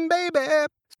morning, baby.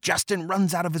 Justin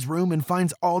runs out of his room and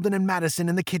finds Alden and Madison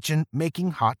in the kitchen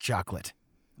making hot chocolate.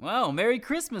 Well, Merry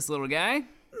Christmas, little guy.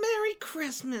 Merry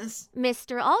Christmas.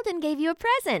 Mr. Alden gave you a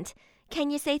present.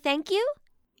 Can you say thank you?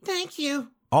 Thank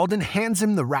you. Alden hands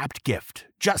him the wrapped gift.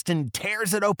 Justin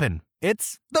tears it open.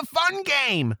 It's the fun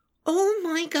game. Oh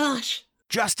my gosh.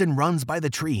 Justin runs by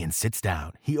the tree and sits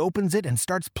down. He opens it and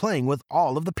starts playing with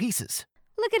all of the pieces.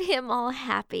 Look at him all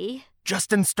happy.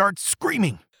 Justin starts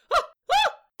screaming.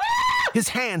 His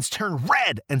hands turn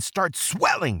red and start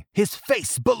swelling. His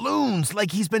face balloons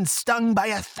like he's been stung by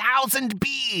 1,000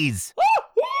 bees.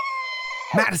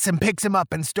 Madison picks him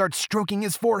up and starts stroking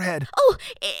his forehead. Oh,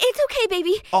 it's okay,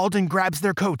 baby. Alden grabs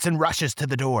their coats and rushes to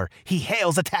the door. He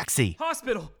hails a taxi.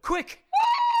 Hospital, quick!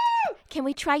 Can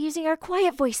we try using our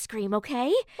quiet voice scream,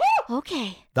 okay?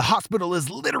 Okay. The hospital is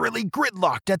literally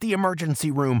gridlocked at the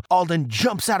emergency room. Alden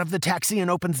jumps out of the taxi and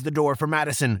opens the door for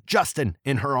Madison, Justin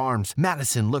in her arms.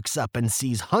 Madison looks up and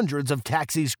sees hundreds of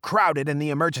taxis crowded in the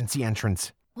emergency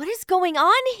entrance. What is going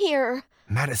on here?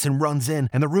 Madison runs in,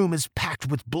 and the room is packed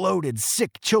with bloated,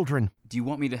 sick children. Do you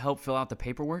want me to help fill out the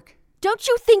paperwork? Don't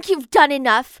you think you've done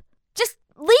enough? Just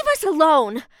leave us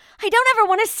alone. I don't ever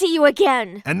want to see you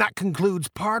again. And that concludes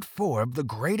part 4 of the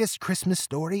greatest Christmas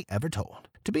story ever told.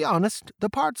 To be honest, the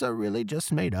parts are really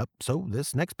just made up, so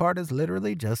this next part is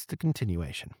literally just a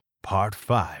continuation. Part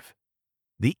 5.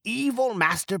 The evil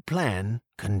master plan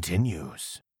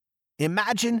continues.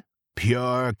 Imagine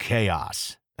pure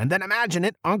chaos. And then imagine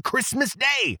it on Christmas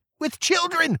Day with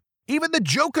children. Even the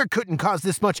Joker couldn't cause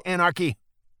this much anarchy.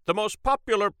 The most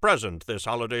popular present this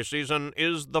holiday season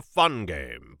is the fun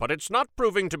game, but it's not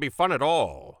proving to be fun at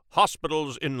all.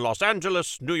 Hospitals in Los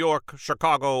Angeles, New York,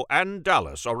 Chicago, and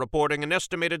Dallas are reporting an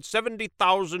estimated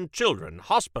 70,000 children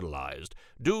hospitalized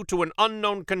due to an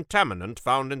unknown contaminant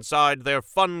found inside their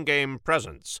fun game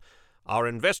presents. Our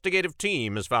investigative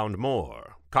team has found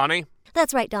more. Connie?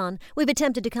 That's right, Don. We've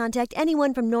attempted to contact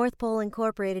anyone from North Pole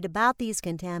Incorporated about these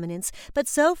contaminants, but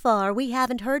so far we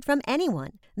haven't heard from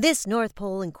anyone. This North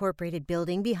Pole Incorporated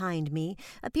building behind me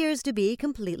appears to be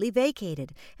completely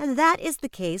vacated, and that is the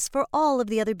case for all of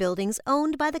the other buildings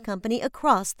owned by the company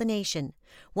across the nation.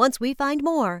 Once we find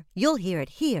more, you'll hear it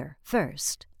here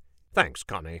first. Thanks,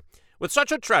 Connie. With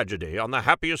such a tragedy on the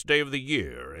happiest day of the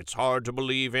year, it's hard to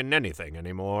believe in anything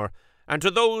anymore. And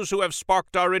to those who have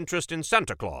sparked our interest in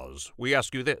Santa Claus, we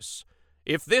ask you this.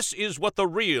 If this is what the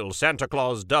real Santa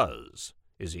Claus does,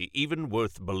 is he even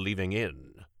worth believing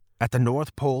in? At the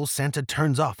North Pole, Santa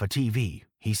turns off a TV.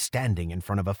 He's standing in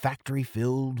front of a factory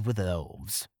filled with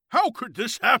elves. How could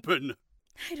this happen?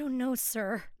 I don't know,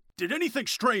 sir. Did anything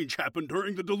strange happen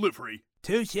during the delivery?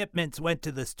 2 shipments went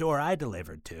to the store I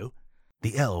delivered to.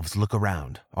 The elves look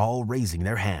around, all raising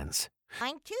their hands.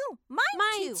 Mine too. Mine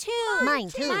Mine too. Mine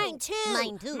too. Mine too.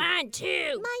 Mine too. Mine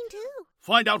too. Mine too.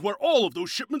 Find out where all of those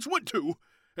shipments went to,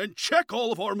 and check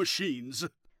all of our machines.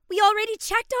 We already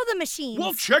checked all the machines.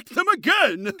 We'll check them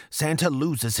again. Santa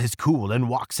loses his cool and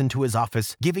walks into his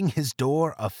office, giving his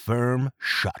door a firm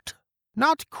shut.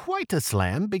 Not quite a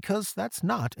slam, because that's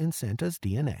not in Santa's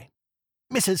DNA.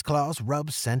 Mrs. Claus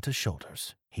rubs Santa's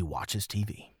shoulders. He watches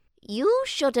TV. You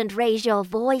shouldn't raise your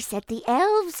voice at the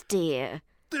elves, dear.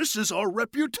 This is our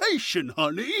reputation,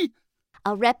 honey.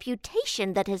 A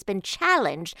reputation that has been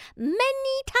challenged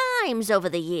many times over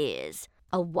the years.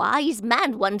 A wise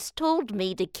man once told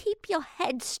me to keep your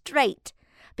head straight,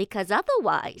 because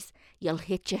otherwise you'll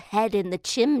hit your head in the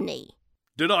chimney.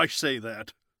 Did I say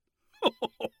that?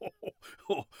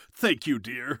 Oh, thank you,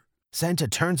 dear. Santa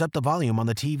turns up the volume on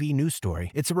the TV news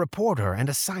story. It's a reporter and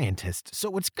a scientist,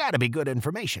 so it's gotta be good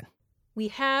information. We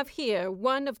have here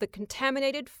one of the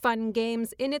contaminated fun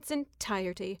games in its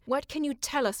entirety. What can you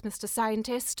tell us, Mr.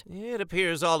 Scientist? It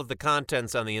appears all of the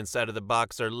contents on the inside of the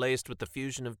box are laced with the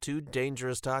fusion of 2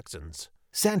 dangerous toxins.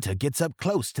 Santa gets up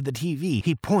close to the TV.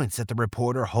 He points at the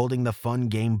reporter holding the fun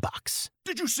game box.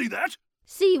 Did you see that?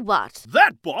 See what?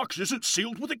 That box isn't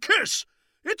sealed with a kiss.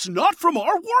 It's not from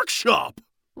our workshop.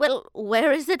 Well,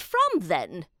 where is it from,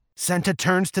 then? Santa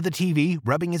turns to the TV,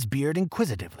 rubbing his beard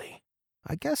inquisitively.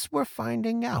 I guess we're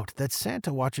finding out that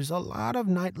Santa watches a lot of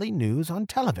nightly news on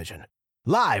television.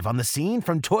 Live on the scene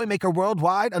from Toymaker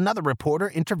Worldwide, another reporter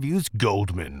interviews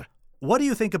Goldman. What do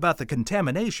you think about the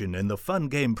contamination in the fun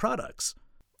game products?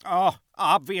 Oh,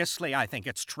 obviously I think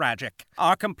it's tragic.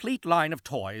 Our complete line of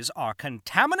toys are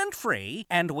contaminant-free,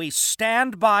 and we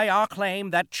stand by our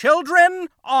claim that children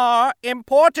are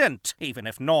important, even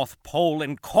if North Pole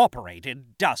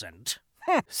Incorporated doesn't.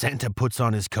 Santa puts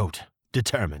on his coat,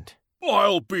 determined.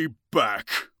 I'll be back.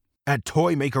 At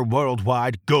Toymaker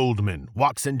Worldwide, Goldman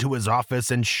walks into his office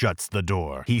and shuts the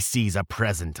door. He sees a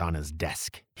present on his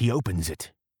desk. He opens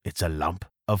it. It's a lump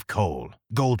of coal.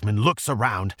 Goldman looks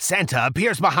around. Santa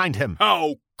appears behind him.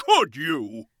 How could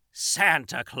you?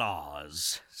 Santa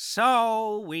Claus.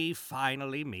 So we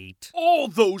finally meet. All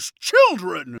those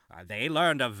children! They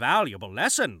learned a valuable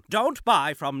lesson. Don't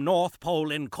buy from North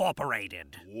Pole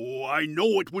Incorporated. Oh, I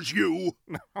know it was you.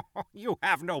 You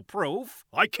have no proof.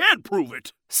 I can't prove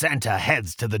it. Santa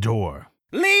heads to the door.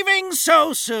 Leaving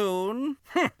so soon?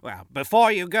 Well,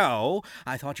 before you go,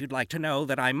 I thought you'd like to know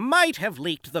that I might have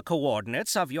leaked the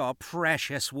coordinates of your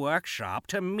precious workshop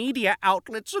to media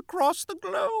outlets across the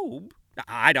globe.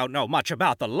 I don't know much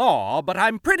about the law, but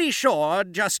I'm pretty sure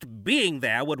just being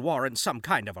there would warrant some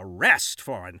kind of arrest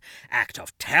for an act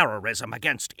of terrorism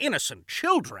against innocent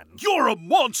children. You're a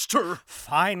monster!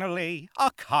 Finally,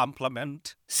 a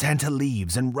compliment. Santa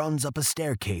leaves and runs up a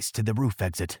staircase to the roof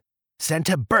exit.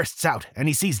 Santa bursts out, and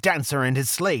he sees Dancer and his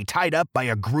sleigh tied up by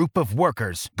a group of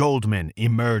workers. Goldman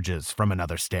emerges from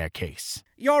another staircase.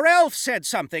 Your elf said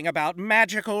something about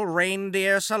magical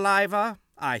reindeer saliva.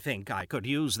 I think I could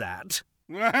use that.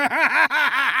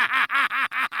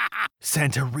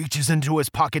 Santa reaches into his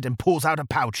pocket and pulls out a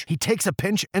pouch. He takes a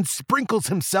pinch and sprinkles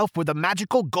himself with a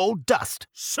magical gold dust.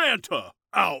 Santa,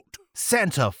 out!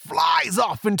 Santa flies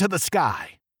off into the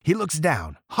sky. He looks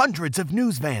down. Hundreds of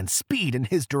news vans speed in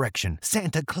his direction.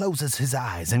 Santa closes his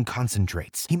eyes and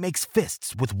concentrates. He makes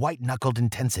fists with white-knuckled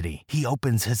intensity. He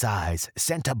opens his eyes.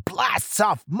 Santa blasts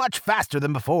off much faster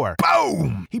than before.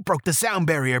 Boom! He broke the sound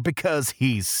barrier because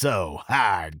he's so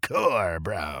hardcore,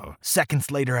 bro. Seconds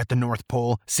later at the North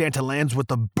Pole, Santa lands with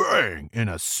a bang in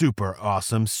a super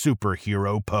awesome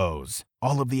superhero pose.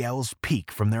 All of the elves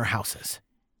peek from their houses.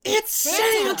 It's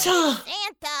Santa!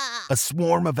 A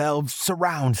swarm of elves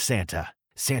surround Santa.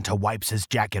 Santa wipes his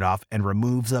jacket off and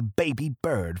removes a baby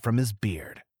bird from his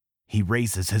beard. He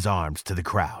raises his arms to the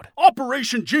crowd.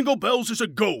 Operation Jingle Bells is a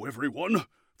go, everyone.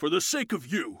 For the sake of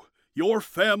you, your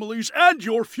families, and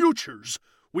your futures,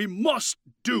 we must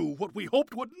do what we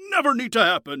hoped would never need to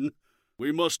happen.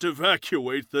 We must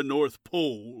evacuate the North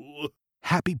Pole.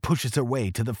 Happy pushes her way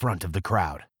to the front of the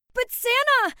crowd. But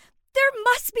Santa, there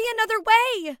must be another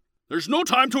way. There's no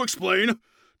time to explain.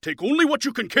 Take only what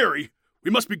you can carry.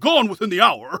 We must be gone within the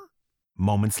hour.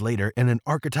 Moments later, in an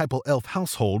archetypal elf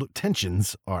household,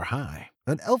 tensions are high.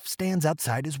 An elf stands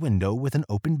outside his window with an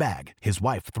open bag. His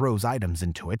wife throws items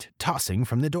into it, tossing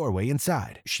from the doorway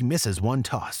inside. She misses one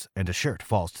toss, and a shirt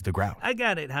falls to the ground. I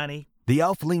got it, honey. The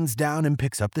elf leans down and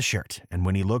picks up the shirt, and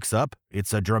when he looks up,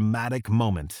 it's a dramatic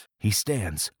moment. He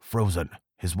stands, frozen.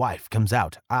 His wife comes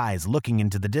out, eyes looking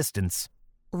into the distance.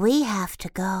 We have to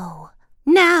go.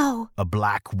 Now! A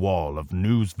black wall of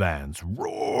news vans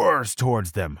roars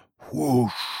towards them.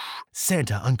 Whoosh!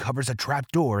 Santa uncovers a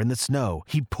trap door in the snow.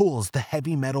 He pulls the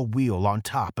heavy metal wheel on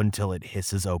top until it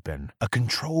hisses open. A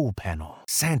control panel.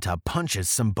 Santa punches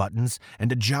some buttons,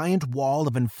 and a giant wall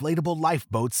of inflatable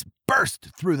lifeboats burst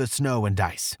through the snow and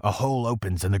ice. A hole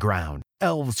opens in the ground.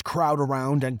 Elves crowd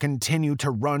around and continue to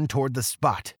run toward the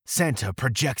spot. Santa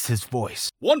projects his voice.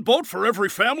 One boat for every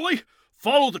family.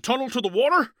 Follow the tunnel to the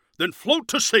water, then float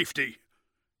to safety.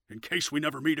 In case we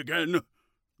never meet again,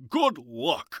 good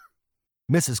luck.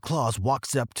 Mrs. Claus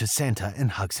walks up to Santa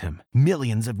and hugs him.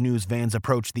 Millions of news vans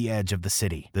approach the edge of the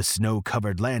city. The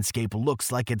snow-covered landscape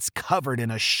looks like it's covered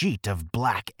in a sheet of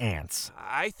black ants.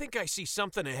 I think I see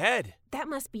something ahead. That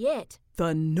must be it.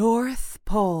 The North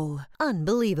Pole.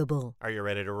 Unbelievable. Are you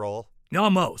ready to roll?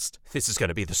 Almost. This is going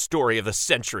to be the story of the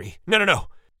century. No.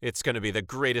 It's going to be the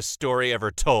greatest story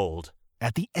ever told.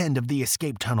 At the end of the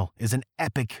escape tunnel is an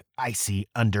epic, icy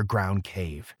underground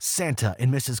cave. Santa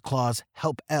and Mrs. Claus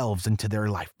help elves into their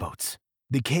lifeboats.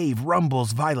 The cave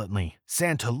rumbles violently.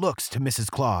 Santa looks to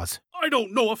Mrs. Claus. I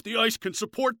don't know if the ice can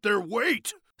support their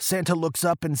weight. Santa looks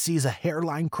up and sees a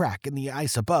hairline crack in the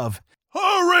ice above.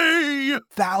 Hurry!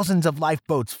 Thousands of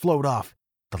lifeboats float off.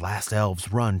 The last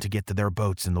elves run to get to their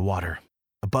boats in the water.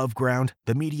 Above ground,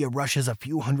 the media rushes a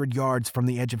few hundred yards from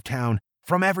the edge of town,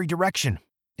 from every direction.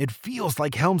 It feels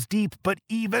like Helm's Deep, but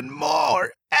even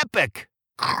more epic.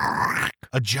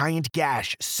 A giant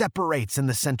gash separates in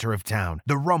the center of town.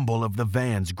 The rumble of the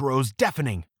vans grows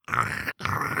deafening.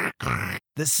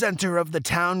 The center of the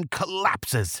town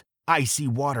collapses. Icy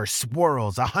water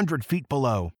swirls 100 feet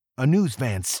below. A news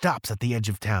van stops at the edge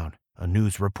of town. A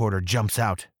news reporter jumps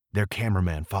out. Their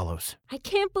cameraman follows. I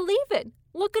can't believe it.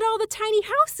 Look at all the tiny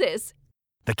houses.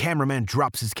 The cameraman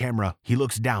drops his camera. He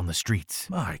looks down the streets.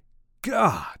 My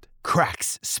God.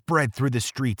 Cracks spread through the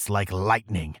streets like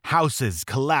lightning. Houses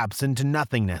collapse into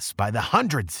nothingness by the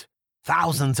hundreds.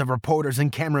 Thousands of reporters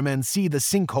and cameramen see the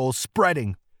sinkhole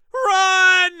spreading.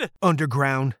 Run!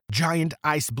 Underground, giant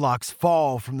ice blocks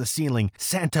fall from the ceiling.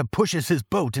 Santa pushes his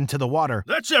boat into the water.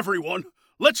 That's everyone.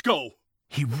 Let's go.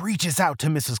 He reaches out to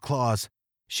Mrs. Claus.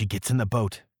 She gets in the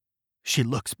boat. She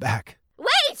looks back.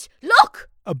 Wait! Look!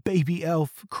 A baby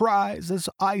elf cries as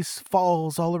ice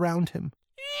falls all around him.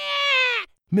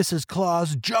 Mrs.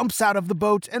 Claus jumps out of the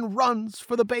boat and runs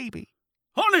for the baby.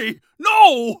 Honey,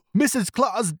 no! Mrs.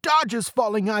 Claus dodges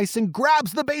falling ice and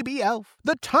grabs the baby elf.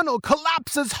 The tunnel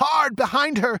collapses hard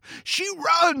behind her. She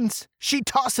runs. She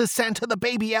tosses Santa the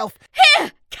baby elf.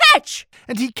 Here, catch!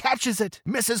 And he catches it.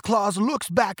 Mrs. Claus looks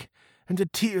back, and a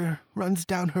tear runs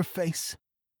down her face.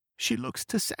 She looks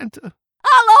to Santa.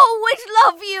 I'll always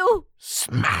love you.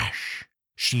 Smash!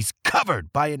 She's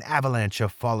covered by an avalanche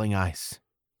of falling ice.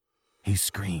 He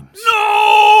screams. No!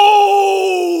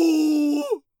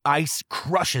 Ice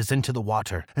crushes into the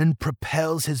water and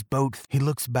propels his boat. He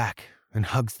looks back and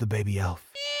hugs the baby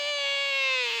elf.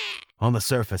 On the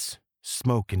surface,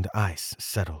 smoke and ice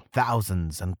settle.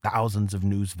 Thousands and thousands of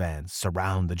news vans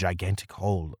surround the gigantic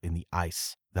hole in the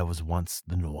ice that was once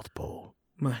the North Pole.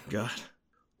 My God,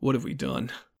 what have we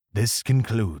done? This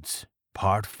concludes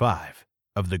Part 5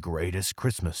 of the greatest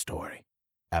Christmas story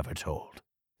ever told.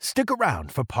 Stick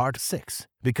around for Part 6,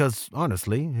 because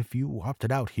honestly, if you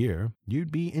opted out here,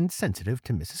 you'd be insensitive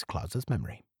to Mrs. Claus's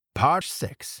memory. Part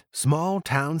 6, Small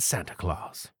Town Santa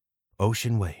Claus.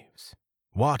 Ocean waves.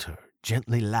 Water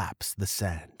gently laps the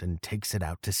sand and takes it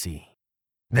out to sea.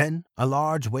 Then a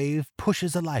large wave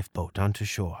pushes a lifeboat onto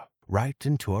shore, right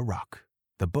into a rock.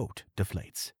 The boat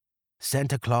deflates.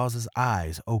 Santa Claus's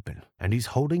eyes open, and he's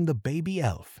holding the baby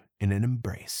elf in an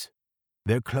embrace.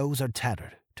 Their clothes are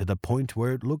tattered to the point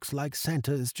where it looks like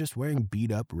Santa is just wearing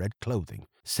beat-up red clothing.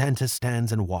 Santa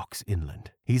stands and walks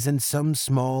inland. He's in some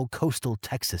small coastal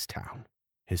Texas town.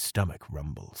 His stomach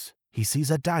rumbles. He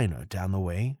sees a diner down the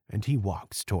way, and he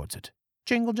walks towards it.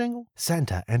 Jingle, jingle.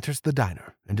 Santa enters the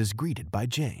diner and is greeted by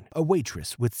Jane, a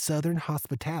waitress with Southern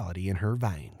hospitality in her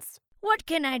veins. What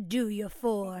can I do you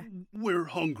for? We're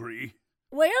hungry.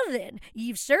 Well then,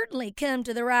 you've certainly come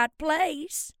to the right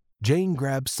place. Jane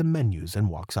grabs some menus and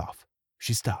walks off.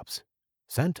 She stops.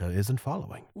 Santa isn't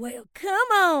following. Well,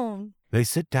 come on. They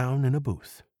sit down in a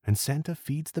booth, and Santa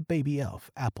feeds the baby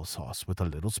elf applesauce with a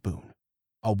little spoon.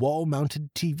 A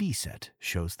wall-mounted TV set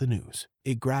shows the news.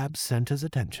 It grabs Santa's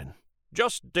attention.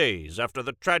 Just days after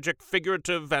the tragic,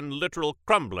 figurative, and literal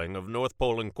crumbling of North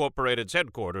Pole Incorporated's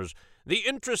headquarters, the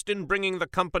interest in bringing the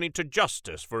company to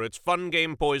justice for its fun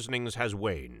game poisonings has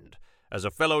waned. As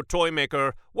a fellow toy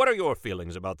maker, what are your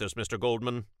feelings about this, Mr.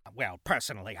 Goldman? Well,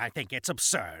 personally, I think it's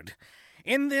absurd.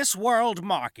 In this world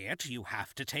market, you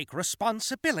have to take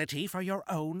responsibility for your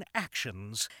own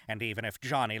actions. And even if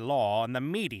Johnny Law and the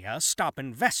media stop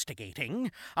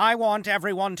investigating, I want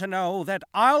everyone to know that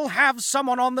I'll have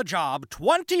someone on the job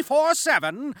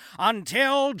 24/7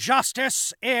 until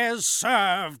justice is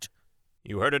served.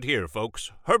 You heard it here,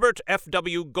 folks. Herbert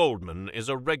F.W. Goldman is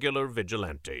a regular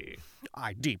vigilante.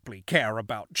 I deeply care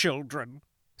about children.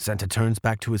 Santa turns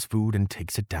back to his food and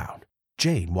takes it down.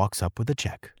 Jane walks up with a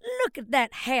check. Look at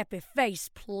that happy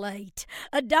face plate.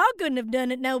 A dog couldn't have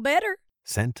done it no better.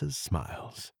 Santa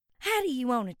smiles. How do you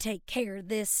want to take care of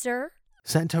this, sir?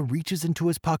 Santa reaches into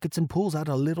his pockets and pulls out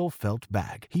a little felt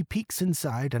bag. He peeks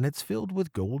inside and it's filled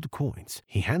with gold coins.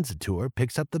 He hands it to her,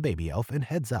 picks up the baby elf, and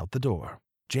heads out the door.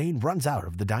 Jane runs out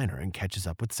of the diner and catches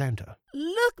up with Santa.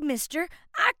 Look, mister,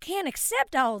 I can't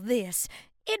accept all this.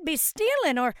 It'd be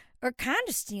stealing or kind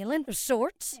of stealing of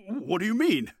sorts. What do you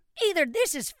mean? Either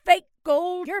this is fake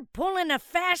gold, you're pulling a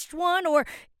fast one, or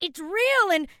it's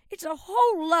real and it's a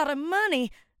whole lot of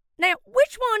money. Now,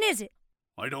 which one is it?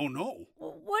 I don't know.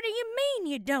 What do you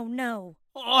mean you don't know?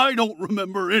 I don't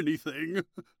remember anything.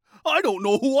 I don't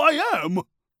know who I am.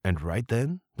 And right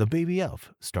then, the baby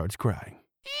elf starts crying.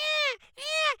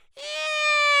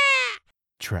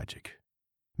 Tragic.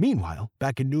 Meanwhile,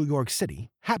 back in New York City,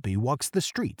 Happy walks the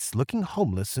streets looking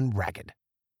homeless and ragged.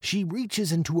 She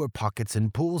reaches into her pockets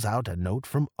and pulls out a note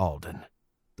from Alden.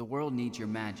 The world needs your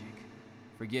magic.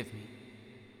 Forgive me.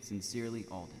 Sincerely,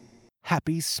 Alden.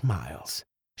 Happy smiles.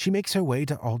 She makes her way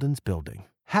to Alden's building.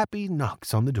 Happy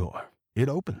knocks on the door. It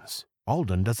opens.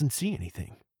 Alden doesn't see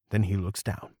anything. Then he looks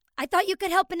down. I thought you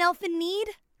could help an elf in need.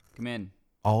 Come in.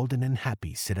 Alden and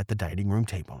Happy sit at the dining room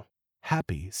table.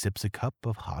 Happy sips a cup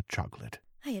of hot chocolate.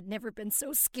 I had never been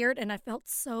so scared and I felt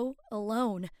so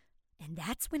alone. And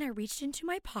that's when I reached into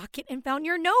my pocket and found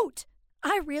your note.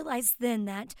 I realized then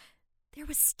that there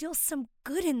was still some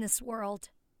good in this world.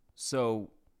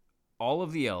 So, all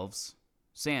of the elves,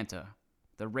 Santa,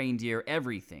 the reindeer,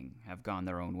 everything have gone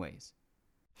their own ways.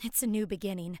 It's a new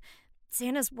beginning.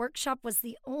 Santa's workshop was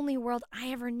the only world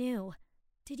I ever knew.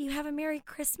 Did you have a Merry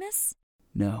Christmas?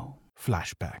 No.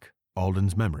 Flashback.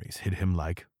 Alden's memories hit him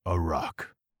like a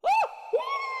rock.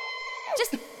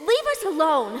 Just leave us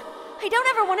alone. I don't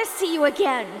ever want to see you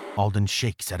again. Alden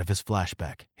shakes out of his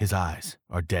flashback. His eyes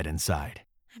are dead inside.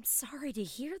 I'm sorry to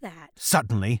hear that.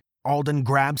 Suddenly, Alden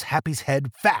grabs Happy's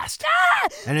head fast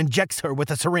and injects her with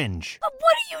a syringe. What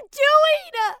are you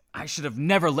doing? I should have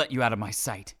never let you out of my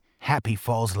sight. Happy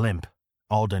falls limp.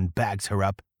 Alden bags her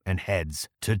up and heads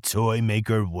to Toy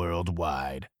Maker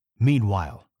Worldwide.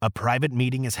 Meanwhile, a private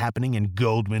meeting is happening in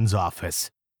Goldman's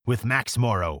office with Max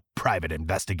Morrow, private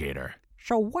investigator.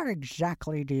 So what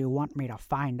exactly do you want me to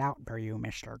find out for you,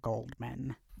 Mr.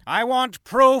 Goldman? I want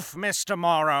proof, Mr.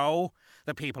 Morrow.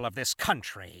 The people of this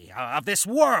country, of this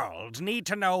world, need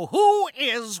to know who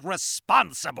is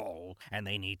responsible, and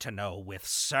they need to know with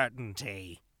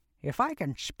certainty. If I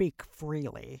can speak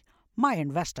freely, my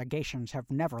investigations have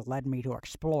never led me to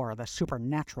explore the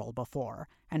supernatural before,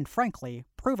 and frankly,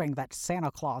 proving that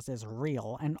Santa Claus is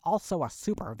real and also a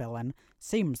supervillain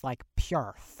seems like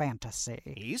pure fantasy.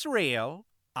 He's real.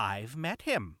 I've met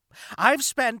him. I've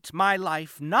spent my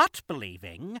life not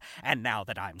believing, and now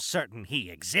that I'm certain he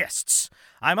exists,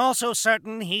 I'm also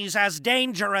certain he's as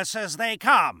dangerous as they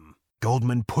come.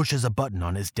 Goldman pushes a button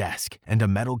on his desk, and a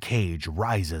metal cage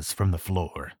rises from the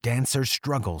floor. Dancer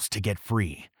struggles to get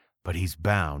free, but he's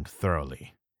bound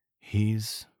thoroughly.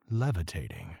 He's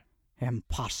levitating.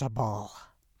 Impossible.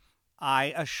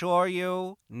 I assure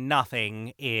you,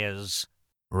 nothing is.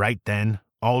 Right then,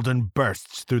 Alden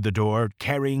bursts through the door,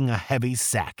 carrying a heavy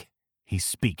sack. He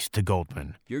speaks to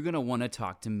Goldman. You're gonna want to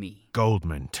talk to me.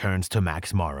 Goldman turns to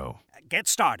Max Morrow. Get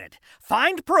started.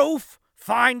 Find proof,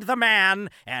 find the man,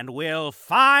 and we'll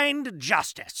find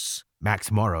justice. Max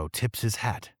Morrow tips his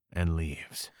hat and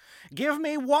leaves. Give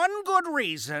me one good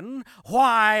reason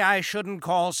why I shouldn't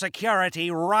call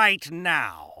security right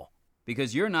now.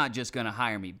 Because you're not just gonna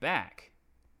hire me back.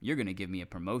 You're gonna give me a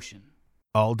promotion.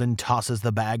 Alden tosses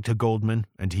the bag to Goldman,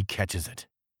 and he catches it.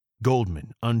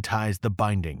 Goldman unties the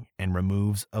binding and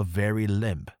removes a very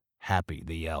limp Happy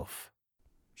the elf.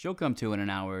 She'll come to in an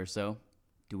hour or so.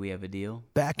 Do we have a deal?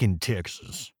 Back in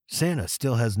Texas, Santa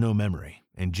still has no memory,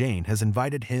 and Jane has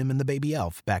invited him and the baby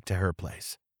elf back to her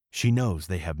place. She knows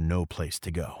they have no place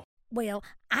to go. Well,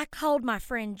 I called my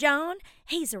friend John.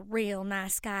 He's a real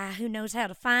nice guy who knows how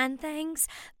to find things,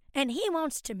 and he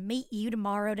wants to meet you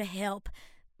tomorrow to help.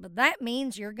 But that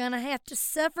means you're going to have to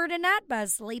suffer tonight by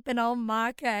sleeping on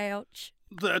my couch.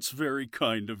 That's very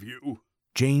kind of you.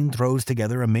 Jane throws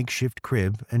together a makeshift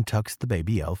crib and tucks the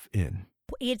baby elf in.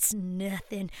 It's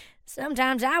nothing.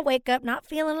 Sometimes I wake up not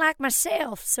feeling like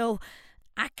myself, so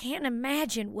I can't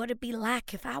imagine what it'd be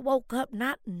like if I woke up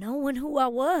not knowing who I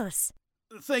was.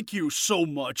 Thank you so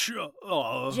much.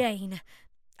 Jane,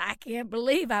 I can't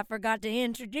believe I forgot to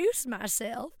introduce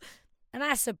myself. And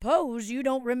I suppose you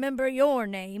don't remember your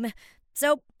name,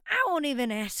 so I won't even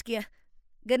ask you.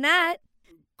 Good night.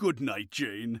 Good night,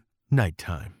 Jane.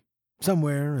 Nighttime.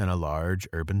 Somewhere in a large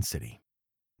urban city.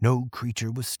 No creature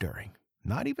was stirring,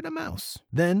 not even a mouse.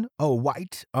 Then a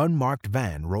white, unmarked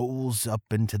van rolls up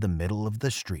into the middle of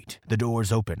the street. The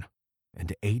doors open,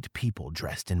 and 8 people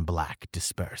dressed in black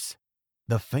disperse.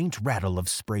 The faint rattle of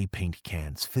spray paint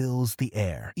cans fills the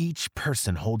air. Each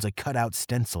person holds a cutout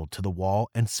stencil to the wall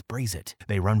and sprays it.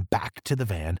 They run back to the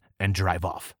van and drive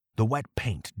off. The wet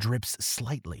paint drips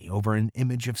slightly over an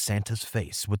image of Santa's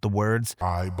face with the words,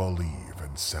 "I believe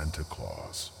in Santa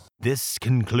Claus." This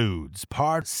concludes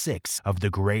part 6 of the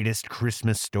greatest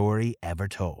Christmas story ever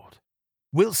told.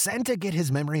 Will Santa get his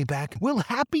memory back? Will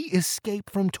Happy escape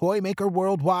from Toymaker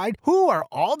Worldwide? Who are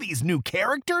all these new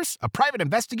characters? A private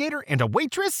investigator and a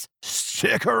waitress?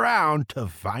 Stick around to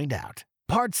find out.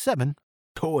 Part 7,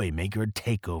 Toymaker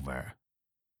Takeover.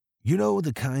 You know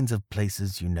the kinds of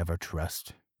places you never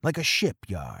trust? Like a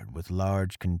shipyard with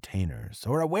large containers,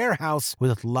 or a warehouse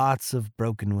with lots of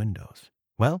broken windows.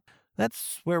 Well,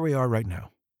 that's where we are right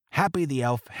now. Happy the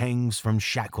elf hangs from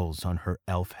shackles on her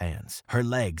elf hands. Her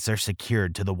legs are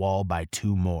secured to the wall by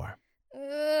 2 more.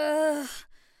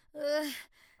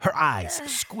 Her eyes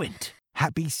squint.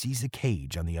 Happy sees a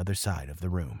cage on the other side of the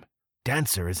room.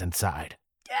 Dancer is inside.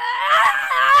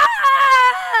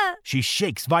 She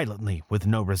shakes violently with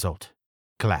no result.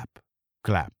 Clap,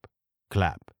 clap,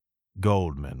 clap.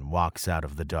 Goldman walks out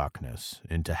of the darkness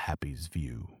into Happy's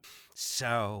view.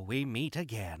 So we meet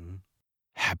again.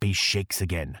 Happy shakes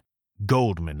again.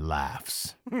 Goldman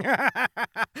laughs.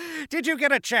 Did you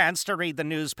get a chance to read the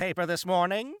newspaper this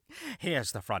morning?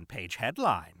 Here's the front page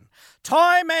headline.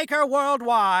 Toymaker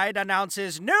Worldwide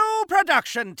announces new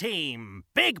production team.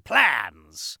 Big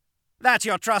plans. That's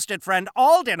your trusted friend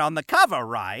Alden on the cover,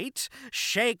 right?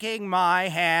 Shaking my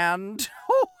hand.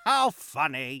 Oh, how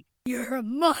funny. You're a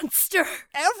monster.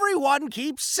 Everyone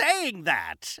keeps saying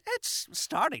that. It's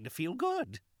starting to feel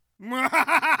good.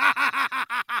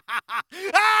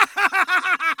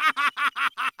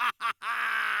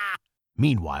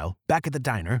 Meanwhile, back at the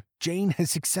diner, Jane has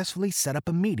successfully set up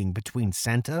a meeting between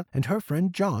Santa and her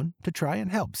friend John to try and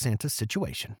help Santa's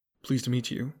situation. Pleased to meet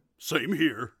you. Same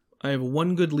here. I have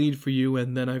 1 good lead for you,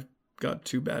 and then I've got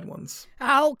 2 bad ones.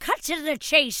 Oh, cut to the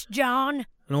chase, John.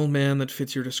 An old man that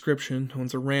fits your description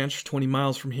owns a ranch 20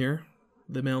 miles from here.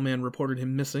 The mailman reported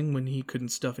him missing when he couldn't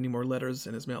stuff any more letters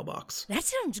in his mailbox. That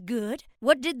sounds good.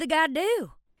 What did the guy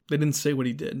do? They didn't say what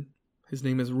he did. His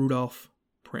name is Rudolph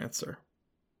Prancer.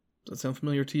 Does that sound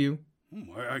familiar to you?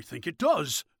 I think it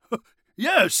does.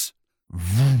 Yes!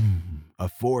 Vroom! A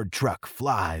Ford truck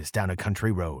flies down a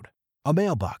country road. A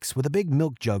mailbox with a big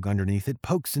milk jug underneath it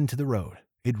pokes into the road.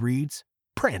 It reads,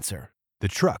 Prancer. The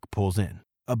truck pulls in.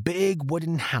 A big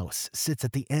wooden house sits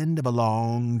at the end of a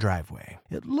long driveway.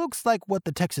 It looks like what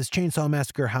the Texas Chainsaw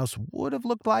Massacre house would have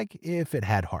looked like if it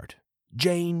had heart.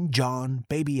 Jane, John,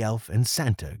 Baby Elf, and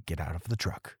Santa get out of the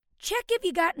truck. Check if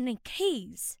you got any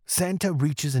keys. Santa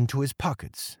reaches into his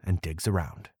pockets and digs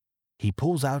around. He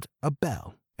pulls out a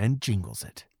bell and jingles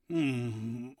it.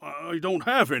 I don't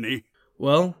have any.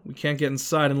 Well, we can't get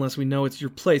inside unless we know it's your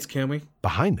place, can we?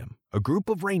 Behind them, a group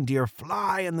of reindeer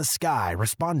fly in the sky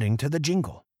responding to the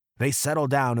jingle. They settle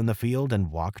down in the field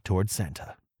and walk towards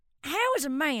Santa. How is a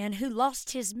man who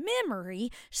lost his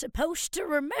memory supposed to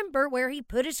remember where he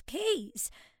put his keys?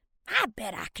 I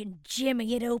bet I can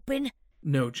jimmy it open.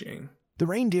 No, Jane. The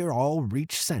reindeer all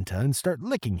reach Santa and start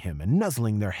licking him and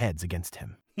nuzzling their heads against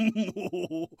him.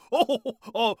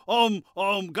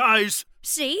 Guys.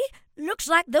 See? Looks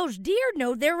like those deer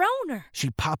know their owner.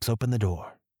 She pops open the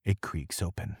door. It creaks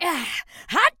open.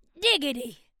 Hot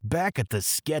diggity. Back at the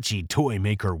sketchy toy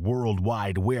maker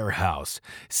worldwide warehouse,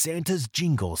 Santa's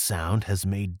jingle sound has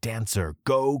made Dancer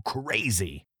go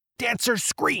crazy. Dancer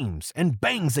screams and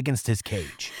bangs against his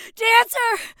cage.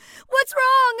 Dancer! What's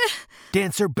wrong?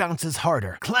 Dancer bounces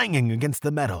harder, clanging against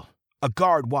the metal. A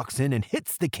guard walks in and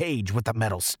hits the cage with a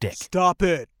metal stick. Stop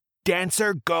it!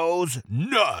 Dancer goes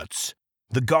nuts.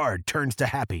 The guard turns to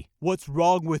Happy. What's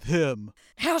wrong with him?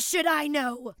 How should I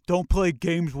know? Don't play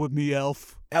games with me,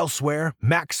 Elf. Elsewhere,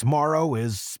 Max Morrow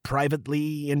is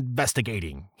privately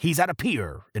investigating. He's at a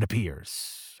pier, it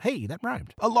appears. Hey, that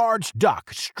rhymed. A large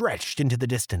dock stretched into the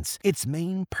distance. Its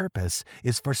main purpose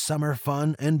is for summer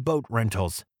fun and boat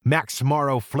rentals. Max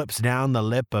Morrow flips down the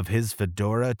lip of his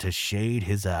fedora to shade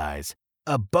his eyes.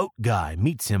 A boat guy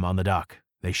meets him on the dock.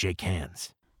 They shake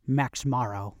hands. Max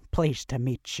Morrow, pleased to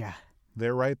meet you.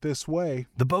 They're right this way.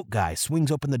 The boat guy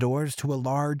swings open the doors to a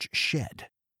large shed.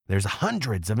 There's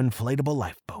hundreds of inflatable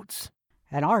lifeboats.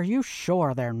 And are you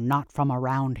sure they're not from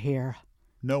around here?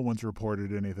 No one's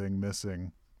reported anything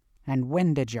missing. And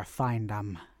when did you find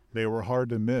them? They were hard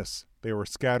to miss. They were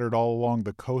scattered all along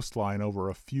the coastline over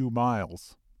a few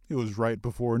miles. It was right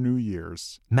before New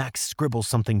Year's. Max scribbles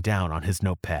something down on his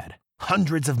notepad.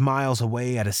 Hundreds of miles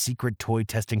away at a secret toy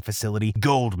testing facility,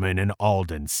 Goldman and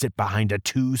Alden sit behind a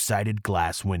two-sided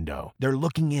glass window. They're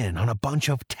looking in on a bunch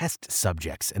of test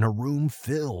subjects in a room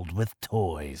filled with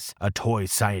toys. A toy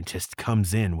scientist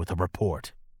comes in with a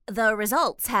report. The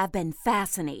results have been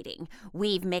fascinating.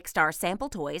 We've mixed our sample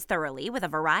toys thoroughly with a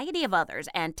variety of others,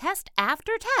 and test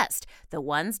after test, the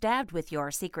ones dabbed with your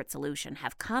secret solution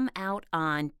have come out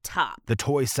on top. The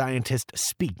toy scientist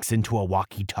speaks into a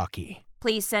walkie-talkie.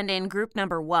 Please send in group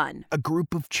number 1. A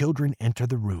group of children enter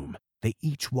the room. They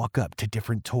each walk up to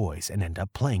different toys and end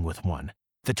up playing with one.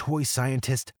 The toy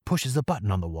scientist pushes a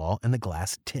button on the wall and the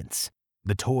glass tints.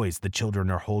 The toys the children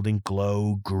are holding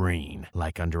glow green,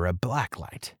 like under a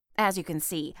blacklight. As you can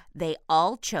see, they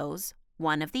all chose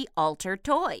one of the altered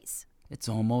toys. It's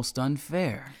almost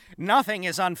unfair. Nothing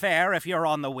is unfair if you're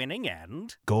on the winning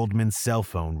end. Goldman's cell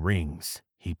phone rings.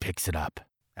 He picks it up.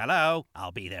 Hello,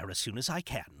 I'll be there as soon as I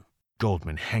can.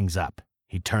 Goldman hangs up.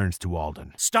 He turns to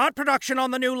Alden. Start production on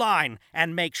the new line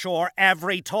and make sure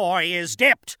every toy is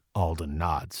dipped. Alden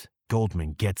nods.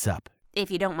 Goldman gets up. If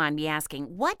you don't mind me asking,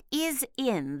 what is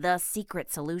in the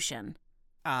secret solution?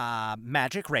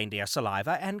 Magic reindeer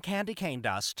saliva and candy cane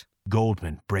dust.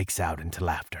 Goldman breaks out into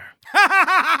laughter.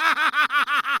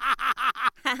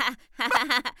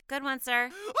 Good one, sir.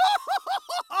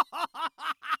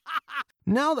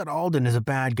 Now that Alden is a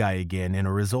bad guy again and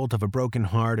a result of a broken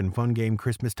heart and fun game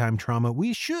Christmas time trauma,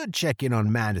 we should check in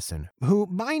on Madison, who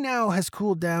by now has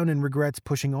cooled down and regrets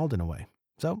pushing Alden away.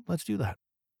 So let's do that.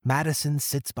 Madison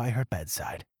sits by her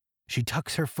bedside. She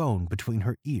tucks her phone between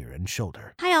her ear and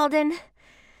shoulder. Hi, Alden.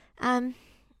 I'm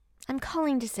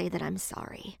calling to say that I'm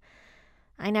sorry.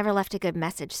 I never left a good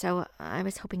message, so I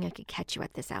was hoping I could catch you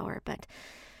at this hour, but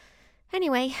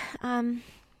anyway, I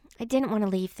didn't want to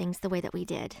leave things the way that we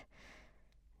did.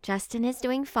 Justin is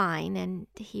doing fine, and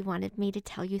he wanted me to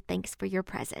tell you thanks for your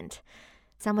present.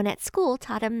 Someone at school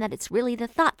taught him that it's really the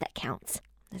thought that counts.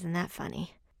 Isn't that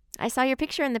funny? I saw your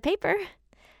picture in the paper.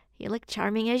 You look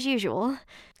charming as usual.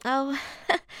 Oh,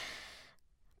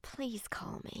 please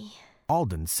call me.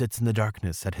 Alden sits in the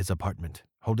darkness at his apartment,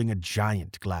 holding a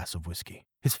giant glass of whiskey.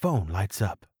 His phone lights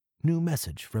up. New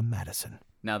message from Madison.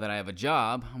 Now that I have a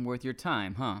job, I'm worth your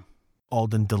time, huh?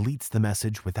 Alden deletes the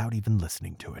message without even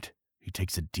listening to it. He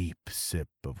takes a deep sip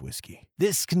of whiskey.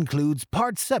 This concludes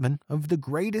part 7 of the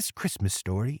greatest Christmas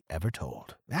story ever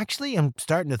told. Actually, I'm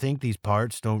starting to think these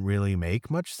parts don't really make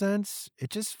much sense.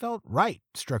 It just felt right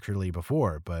structurally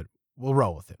before, but we'll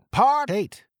roll with it. Part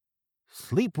 8.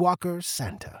 Sleepwalker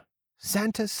Santa.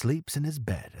 Santa sleeps in his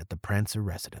bed at the Prancer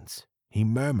residence. He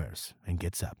murmurs and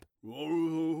gets up.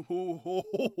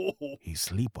 He's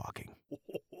sleepwalking.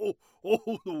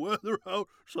 Oh, the weather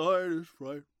outside is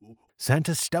frightful.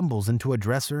 Santa stumbles into a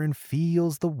dresser and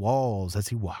feels the walls as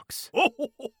he walks.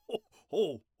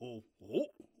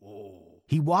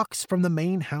 He walks from the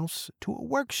main house to a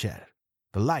work shed.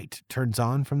 The light turns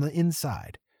on from the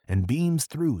inside and beams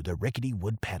through the rickety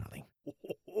wood paneling.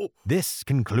 This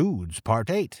concludes part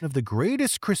 8 of the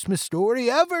greatest Christmas story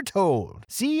ever told.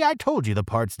 See, I told you the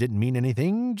parts didn't mean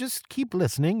anything. Just keep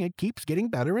listening. It keeps getting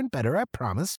better and better, I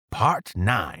promise. Part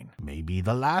 9 may be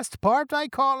the last part I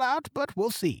call out, but we'll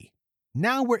see.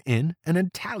 Now we're in an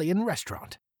Italian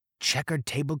restaurant. Checkered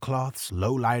tablecloths,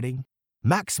 low lighting.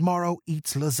 Max Morrow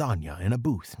eats lasagna in a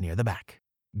booth near the back.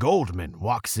 Goldman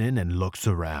walks in and looks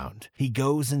around. He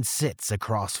goes and sits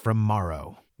across from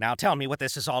Morrow. Now tell me what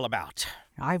this is all about.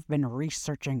 I've been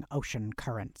researching ocean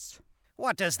currents.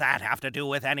 What does that have to do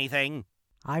with anything?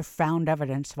 I've found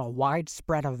evidence of a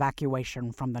widespread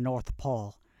evacuation from the North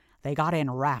Pole. They got in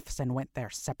rafts and went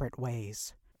their separate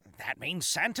ways. That means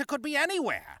Santa could be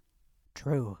anywhere.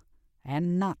 True.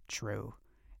 And not true.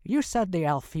 You said the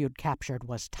elf you'd captured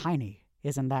was tiny.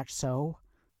 Isn't that so?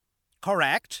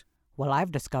 Correct. Well,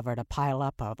 I've discovered a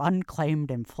pileup of unclaimed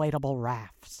inflatable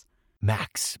rafts.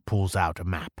 Max pulls out a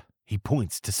map. He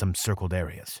points to some circled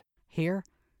areas. Here,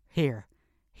 here,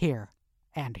 here,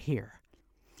 and here.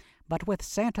 But with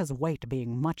Santa's weight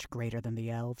being much greater than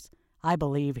the elves, I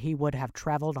believe he would have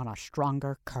traveled on a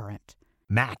stronger current.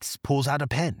 Max pulls out a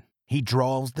pen. He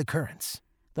draws the currents.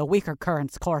 The weaker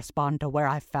currents correspond to where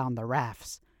I found the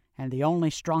rafts, and the only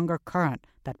stronger current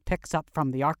that picks up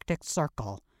from the Arctic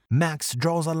Circle. Max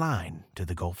draws a line to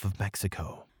the Gulf of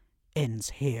Mexico. Ends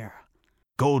here.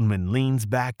 Goldman leans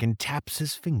back and taps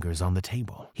his fingers on the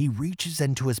table. He reaches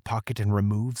into his pocket and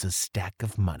removes a stack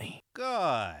of money.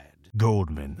 Good.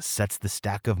 Goldman sets the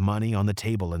stack of money on the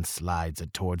table and slides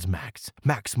it towards Max.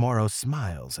 Max Morrow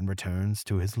smiles and returns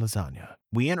to his lasagna.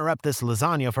 We interrupt this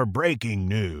lasagna for breaking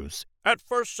news. At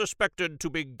first suspected to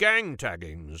be gang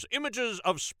taggings, images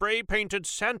of spray-painted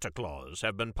Santa Claus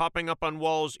have been popping up on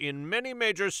walls in many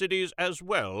major cities as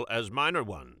well as minor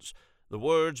ones. The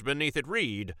words beneath it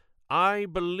read, "I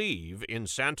believe in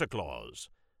Santa Claus."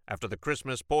 After the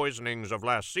Christmas poisonings of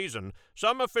last season,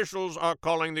 some officials are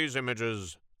calling these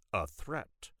images a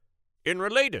threat. In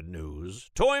related news,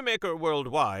 Toymaker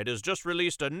Worldwide has just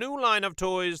released a new line of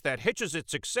toys that hitches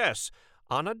its success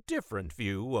on a different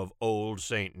view of Old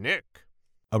St. Nick.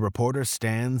 A reporter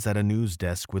stands at a news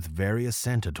desk with various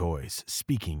Santa toys,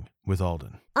 speaking with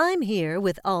Alden. I'm here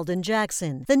with Alden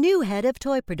Jackson, the new head of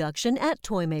toy production at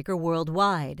Toymaker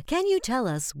Worldwide. Can you tell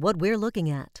us what we're looking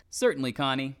at? Certainly,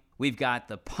 Connie. We've got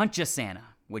the Punch-A-Santa,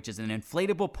 which is an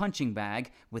inflatable punching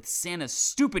bag with Santa's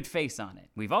stupid face on it.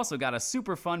 We've also got a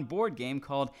super fun board game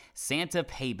called Santa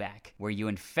Payback, where you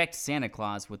infect Santa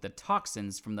Claus with the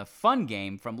toxins from the fun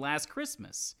game from last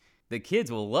Christmas. The kids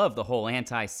will love the whole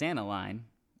anti-Santa line.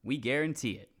 We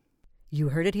guarantee it. You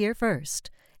heard it here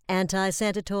first.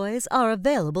 Anti-Santa toys are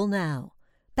available now.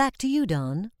 Back to you,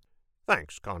 Don.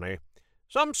 Thanks, Connie.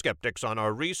 Some skeptics on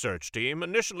our research team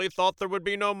initially thought there would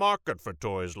be no market for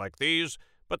toys like these,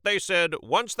 but they said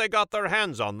once they got their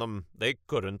hands on them, they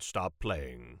couldn't stop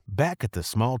playing. Back at the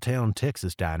small-town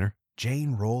Texas diner,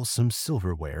 Jane rolls some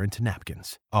silverware into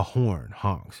napkins. A horn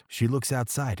honks. She looks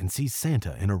outside and sees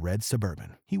Santa in a red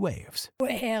Suburban. He waves.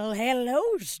 Well,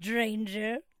 hello,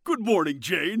 stranger. Good morning,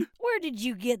 Jane. Where did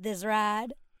you get this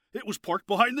ride? It was parked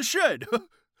behind the shed.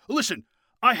 Listen,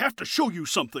 I have to show you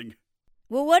something.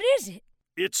 Well, what is it?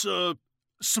 It's a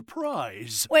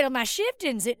surprise. Wait till my shift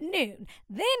ends at noon.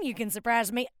 Then you can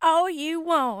surprise me all you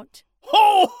want.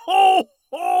 Ho, ho,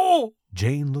 ho!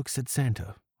 Jane looks at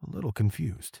Santa, a little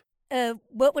confused.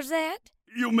 What was that?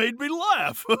 You made me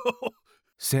laugh.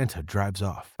 Santa drives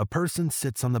off. A person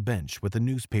sits on the bench with a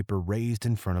newspaper raised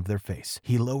in front of their face.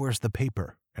 He lowers the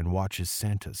paper and watches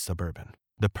Santa's Suburban.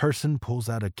 The person pulls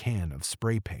out a can of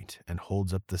spray paint and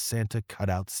holds up the Santa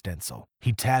cutout stencil.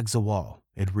 He tags a wall.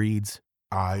 It reads,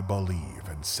 I believe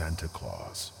in Santa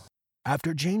Claus.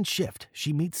 After Jane's shift,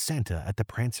 she meets Santa at the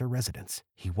Prancer residence.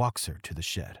 He walks her to the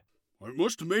shed. I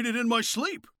must have made it in my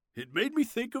sleep. It made me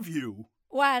think of you.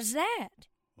 Why's that?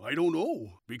 I don't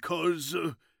know, because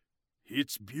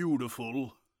it's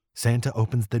beautiful. Santa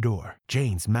opens the door.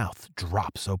 Jane's mouth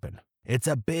drops open. It's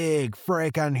a big,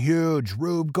 frickin' huge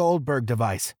Rube Goldberg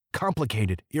device.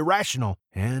 Complicated, irrational,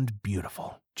 and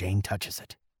beautiful. Jane touches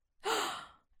it.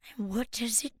 What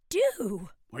does it do?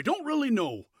 I don't really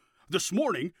know. This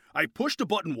morning, I pushed a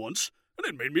button once, and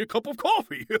it made me a cup of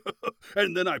coffee.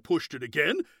 And then I pushed it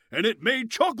again, and it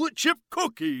made chocolate chip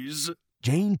cookies.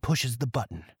 Jane pushes the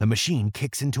button. The machine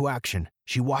kicks into action.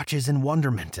 She watches in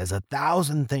wonderment as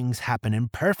 1,000 things happen in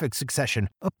perfect succession.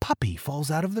 A puppy falls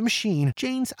out of the machine.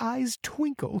 Jane's eyes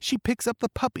twinkle. She picks up the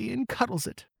puppy and cuddles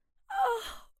it. Oh,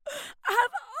 I've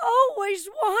always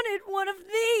wanted one of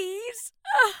these.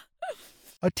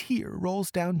 A tear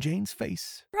rolls down Jane's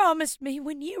face. Promise me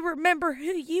when you remember who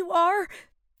you are,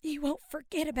 you won't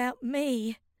forget about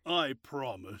me. I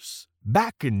promise.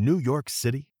 Back in New York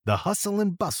City, the hustle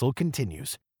and bustle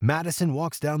continues. Madison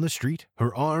walks down the street,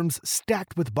 her arms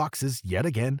stacked with boxes yet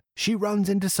again. She runs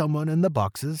into someone and the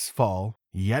boxes fall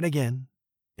yet again.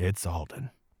 It's Alden.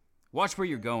 Watch where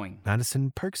you're going.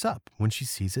 Madison perks up when she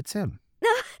sees it's him.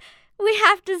 We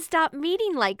have to stop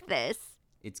meeting like this.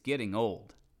 It's getting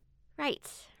old. Right.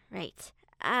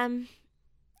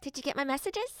 Did you get my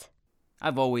messages?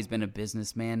 I've always been a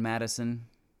businessman, Madison,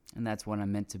 and that's what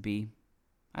I'm meant to be.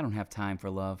 I don't have time for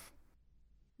love.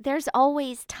 There's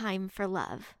always time for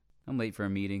love. I'm late for a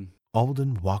meeting.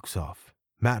 Alden walks off.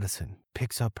 Madison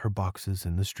picks up her boxes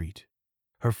in the street.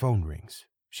 Her phone rings.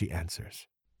 She answers.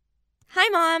 Hi,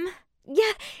 Mom.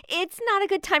 Yeah, it's not a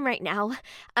good time right now.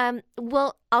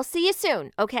 Well, I'll see you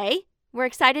soon, okay? We're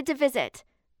excited to visit.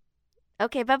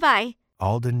 Okay, bye-bye.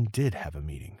 Alden did have a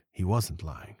meeting. He wasn't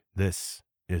lying. This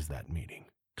is that meeting.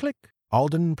 Click.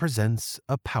 Alden presents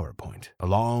a PowerPoint. A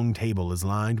long table is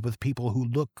lined with people who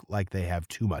look like they have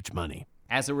too much money.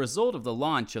 As a result of the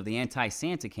launch of the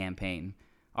Anti-Santa campaign,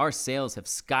 our sales have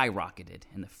skyrocketed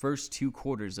in the first 2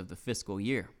 quarters of the fiscal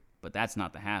year. But that's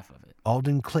not the half of it.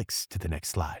 Alden clicks to the next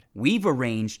slide. We've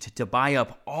arranged to buy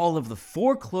up all of the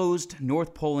foreclosed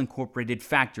North Pole Incorporated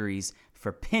factories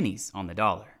for pennies on the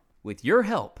dollar. With your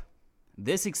help,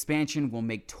 this expansion will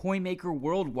make Toymaker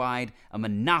Worldwide a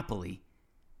monopoly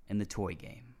in the toy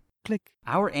game. Click.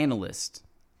 Our analysts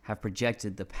have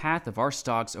projected the path of our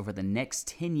stocks over the next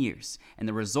 10 years, and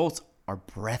the results are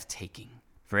breathtaking.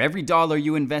 For every dollar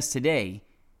you invest today,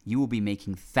 you will be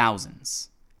making thousands,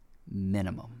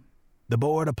 minimum. The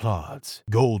board applauds.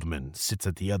 Goldman sits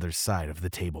at the other side of the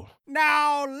table.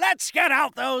 Now, let's get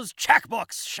out those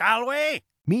checkbooks, shall we?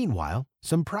 Meanwhile,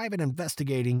 some private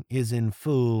investigating is in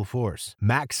full force.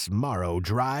 Max Morrow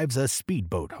drives a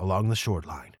speedboat along the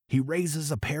shoreline. He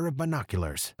raises a pair of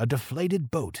binoculars. A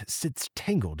deflated boat sits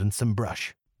tangled in some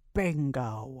brush.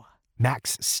 Bingo.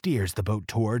 Max steers the boat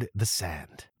toward the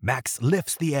sand. Max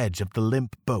lifts the edge of the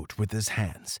limp boat with his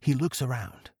hands. He looks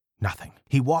around. Nothing.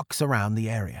 He walks around the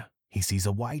area. He sees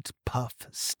a white puff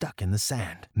stuck in the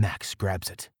sand. Max grabs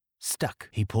it. Stuck.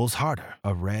 He pulls harder.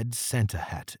 A red Santa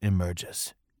hat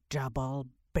emerges. Double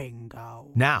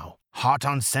bingo. Now, hot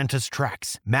on Santa's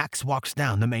tracks, Max walks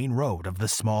down the main road of the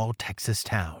small Texas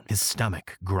town. His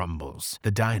stomach grumbles.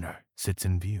 The diner sits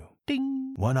in view.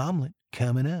 Ding! 1 omelet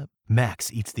coming up.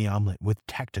 Max eats the omelet with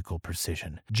tactical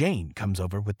precision. Jane comes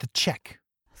over with the check.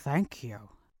 Thank you.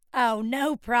 Oh,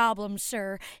 no problem,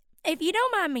 sir. If you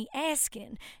don't mind me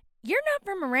asking, you're not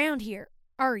from around here,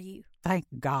 are you? Thank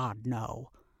God,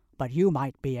 no. But you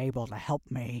might be able to help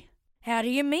me. How do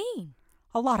you mean?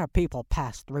 A lot of people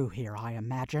pass through here, I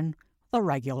imagine. The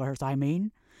regulars, I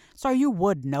mean. So you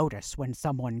would notice when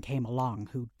someone came along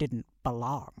who didn't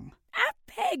belong. I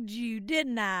pegged you,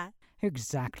 didn't I?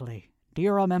 Exactly. Do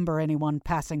you remember anyone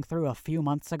passing through a few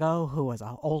months ago who was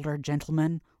an older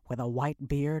gentleman with a white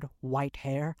beard, white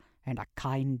hair, and a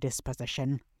kind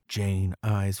disposition? Jane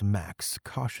eyes Max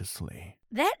cautiously.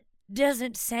 That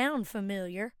doesn't sound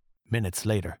familiar. Minutes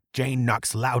later, Jane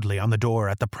knocks loudly on the door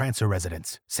at the Prancer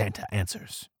residence. Santa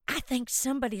answers. I think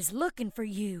somebody's looking for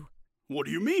you. What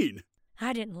do you mean?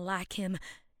 I didn't like him.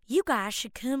 You guys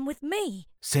should come with me.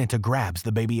 Santa grabs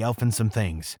the baby elf and some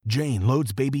things. Jane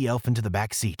loads baby elf into the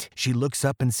back seat. She looks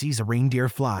up and sees a reindeer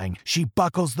flying. She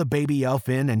buckles the baby elf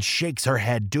in and shakes her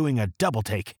head, doing a double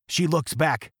take. She looks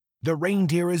back. The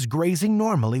reindeer is grazing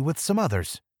normally with some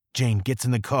others. Jane gets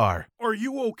in the car. Are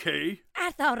you okay?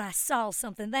 I thought I saw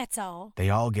something, that's all. They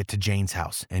all get to Jane's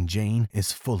house, and Jane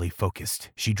is fully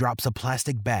focused. She drops a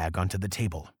plastic bag onto the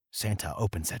table. Santa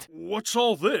opens it. What's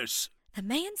all this? The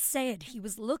man said he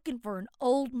was looking for an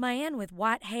old man with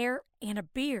white hair and a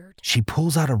beard. She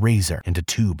pulls out a razor and a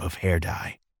tube of hair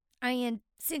dye. And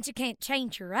since you can't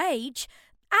change your age,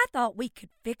 I thought we could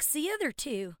fix the other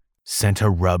 2. Santa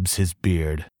rubs his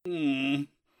beard.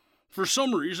 For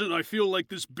some reason, I feel like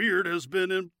this beard has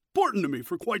been important to me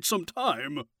for quite some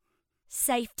time.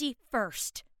 Safety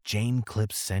first. Jane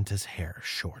clips Santa's hair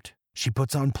short. She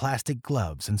puts on plastic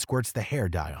gloves and squirts the hair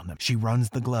dye on them. She runs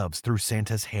the gloves through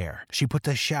Santa's hair. She puts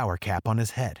a shower cap on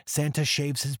his head. Santa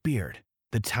shaves his beard.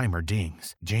 The timer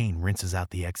dings. Jane rinses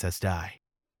out the excess dye.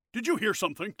 Did you hear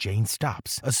something? Jane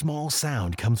stops. A small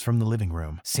sound comes from the living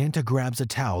room. Santa grabs a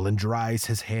towel and dries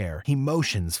his hair. He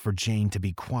motions for Jane to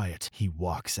be quiet. He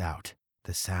walks out.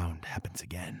 The sound happens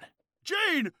again.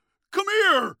 Jane, come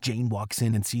here! Jane walks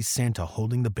in and sees Santa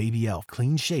holding the baby elf,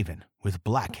 clean-shaven, with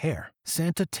black hair.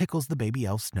 Santa tickles the baby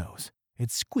elf's nose.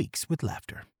 It squeaks with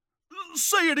laughter.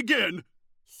 Say it again!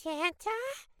 Santa?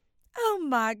 Oh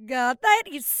my God, that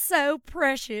is so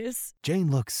precious. Jane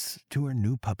looks to her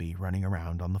new puppy running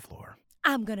around on the floor.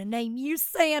 I'm gonna name you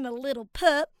Santa, little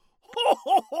pup.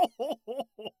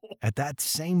 At that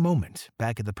same moment,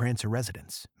 back at the Prancer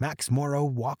residence, Max Morrow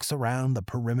walks around the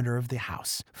perimeter of the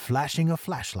house, flashing a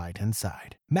flashlight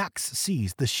inside. Max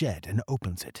sees the shed and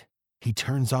opens it. He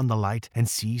turns on the light and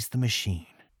sees the machine.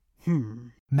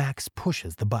 Max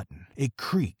pushes the button. It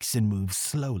creaks and moves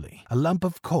slowly. A lump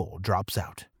of coal drops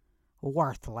out.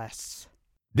 Worthless.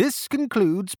 This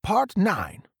concludes Part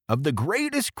 9 of the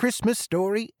greatest Christmas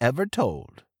story ever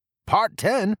told. Part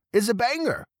 10 is a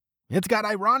banger. It's got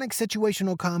ironic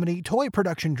situational comedy, toy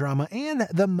production drama, and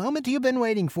the moment you've been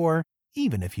waiting for,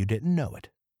 even if you didn't know it.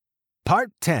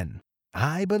 Part 10,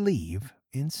 I Believe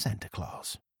in Santa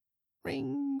Claus.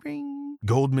 Ring, ring.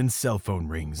 Goldman's cell phone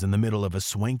rings in the middle of a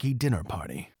swanky dinner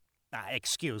party.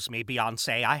 Excuse me,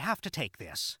 Beyoncé, I have to take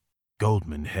this.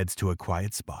 Goldman heads to a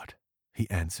quiet spot. He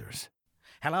answers.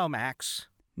 Hello, Max.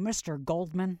 Mr.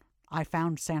 Goldman, I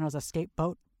found Santa's escape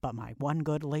boat, but my one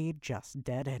good lead just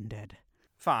dead-ended.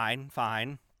 Fine.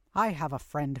 I have a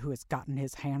friend who has gotten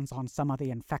his hands on some of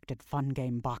the infected fun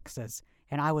game boxes,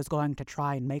 and I was going to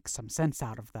try and make some sense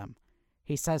out of them.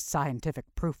 He says scientific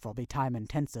proof will be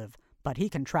time-intensive, but he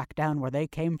can track down where they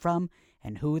came from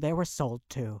and who they were sold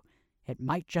to. It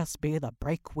might just be the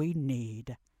break we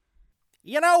need.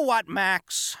 You know what,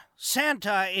 Max?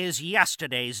 Santa is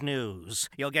yesterday's news.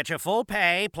 You'll get your full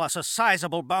pay plus a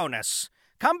sizable bonus.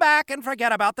 Come back and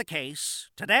forget about the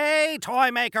case. Today, Toy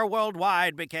Maker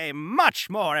Worldwide became much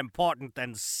more important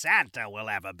than Santa will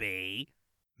ever be.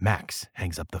 Max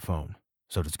hangs up the phone.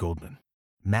 So does Goldman.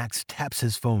 Max taps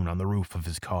his phone on the roof of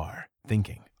his car,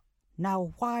 thinking.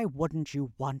 Now, why wouldn't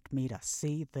you want me to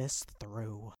see this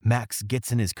through? Max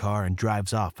gets in his car and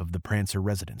drives off of the Prancer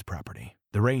residence property.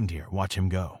 The reindeer watch him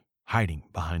go, hiding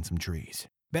behind some trees.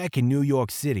 Back in New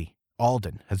York City,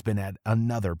 Alden has been at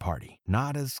another party,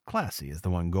 not as classy as the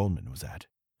one Goldman was at.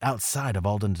 Outside of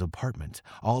Alden's apartment,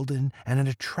 Alden and an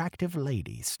attractive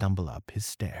lady stumble up his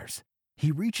stairs.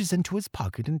 He reaches into his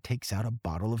pocket and takes out a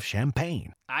bottle of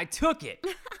champagne. I took it!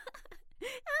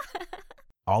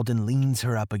 Alden leans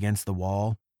her up against the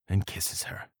wall and kisses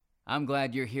her. I'm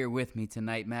glad you're here with me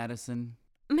tonight, Madison.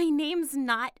 My name's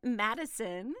not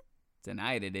Madison.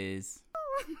 Tonight it is.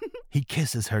 He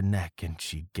kisses her neck and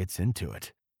she gets into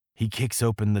it. He kicks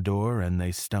open the door and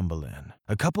they stumble in.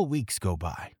 A couple weeks go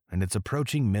by and it's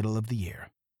approaching middle of the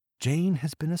year. Jane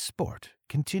has been a sport,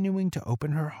 continuing to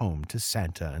open her home to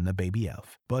Santa and the baby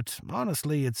elf. But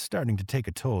honestly, it's starting to take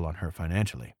a toll on her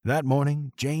financially. That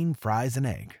morning, Jane fries an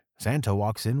egg. Santa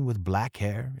walks in with black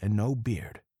hair and no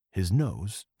beard, his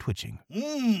nose twitching.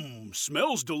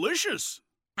 Smells delicious.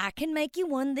 I can make you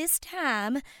one this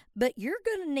time, but you're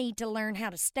going to need to learn how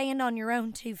to stand on your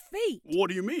own 2 feet. What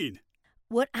do you mean?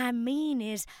 What I mean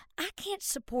is, I can't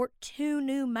support 2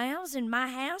 new mouths in my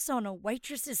house on a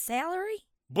waitress's salary.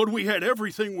 But we had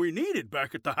everything we needed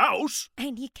back at the house.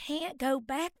 And you can't go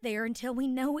back there until we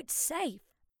know it's safe.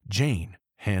 Jane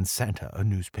hands Santa a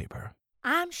newspaper.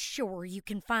 I'm sure you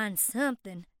can find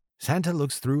something. Santa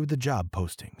looks through the job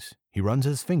postings. He runs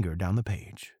his finger down the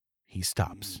page. He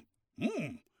stops.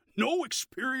 No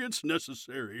experience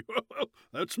necessary.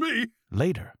 That's me.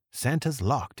 Later, Santa's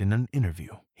locked in an interview.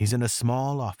 He's in a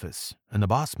small office, and the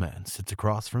boss man sits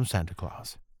across from Santa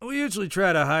Claus. We usually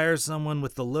try to hire someone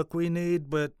with the look we need,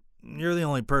 but you're the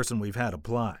only person we've had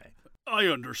apply. I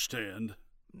understand.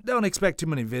 Don't expect too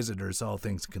many visitors, all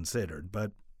things considered,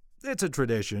 but it's a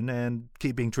tradition, and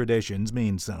keeping traditions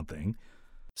means something.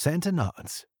 Santa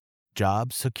nods.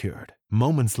 Job secured.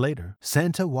 Moments later,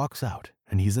 Santa walks out,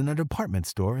 and he's in a department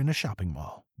store in a shopping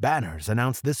mall. Banners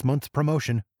announce this month's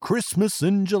promotion, Christmas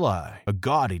in July. A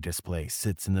gaudy display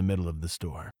sits in the middle of the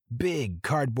store. Big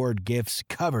cardboard gifts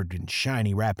covered in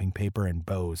shiny wrapping paper and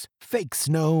bows. Fake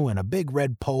snow and a big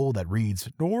red pole that reads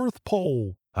North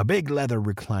Pole. A big leather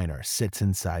recliner sits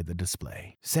inside the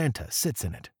display. Santa sits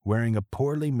in it, wearing a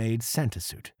poorly made Santa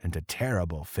suit and a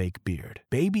terrible fake beard.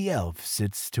 Baby Elf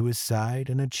sits to his side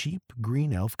in a cheap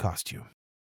green elf costume.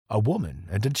 A woman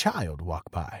and a child walk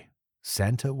by.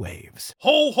 Santa waves.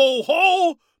 Ho, ho,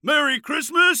 ho! Merry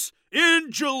Christmas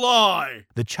in July!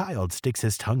 The child sticks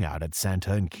his tongue out at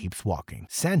Santa and keeps walking.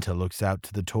 Santa looks out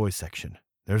to the toy section.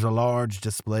 There's a large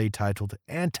display titled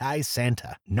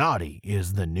Anti-Santa. Naughty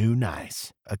is the new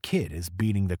nice. A kid is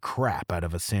beating the crap out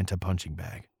of a Santa punching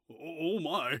bag. Oh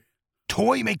my.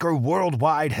 Toy Maker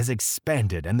Worldwide has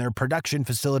expanded, and their production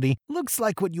facility looks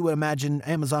like what you imagine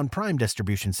Amazon Prime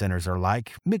distribution centers are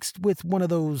like, mixed with one of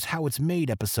those How It's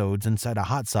Made episodes inside a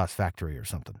hot sauce factory or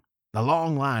something. A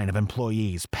long line of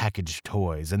employees package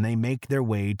toys, and they make their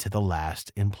way to the last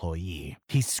employee.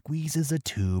 He squeezes a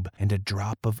tube, and a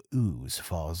drop of ooze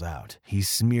falls out. He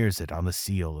smears it on the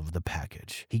seal of the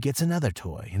package. He gets another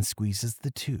toy and squeezes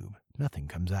the tube. Nothing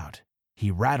comes out.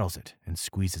 He rattles it and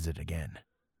squeezes it again.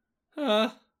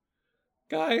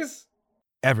 Guys?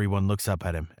 Everyone looks up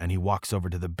at him, and he walks over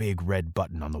to the big red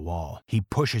button on the wall. He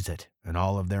pushes it, and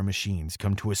all of their machines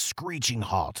come to a screeching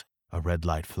halt. A red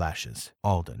light flashes.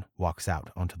 Alden walks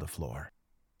out onto the floor.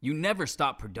 You never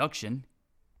stop production.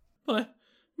 But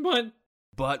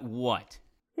what?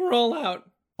 We're all out.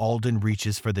 Alden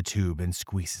reaches for the tube and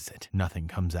squeezes it. Nothing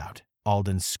comes out.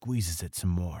 Alden squeezes it some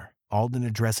more. Alden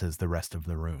addresses the rest of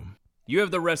the room. You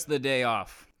have the rest of the day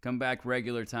off. Come back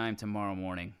regular time tomorrow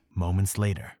morning. Moments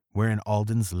later, we're in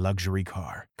Alden's luxury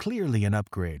car, clearly an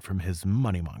upgrade from his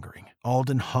money-mongering.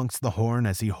 Alden honks the horn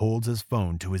as he holds his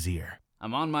phone to his ear.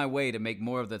 I'm on my way to make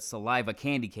more of that saliva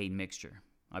candy cane mixture.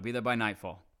 I'll be there by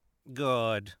nightfall.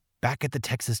 Good. Back at the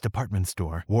Texas department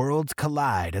store, worlds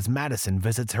collide as Madison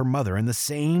visits her mother in the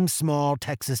same small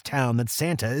Texas town that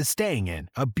Santa is staying in.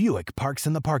 A Buick parks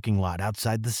in the parking lot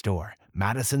outside the store.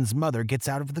 Madison's mother gets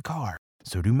out of the car.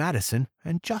 So do Madison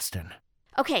and Justin.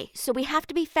 Okay, so we have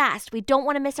to be fast. We don't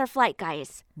want to miss our flight,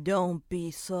 guys. Don't be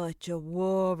such a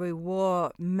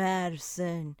worrywart,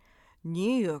 Madison.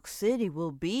 New York City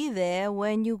will be there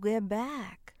when you get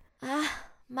back.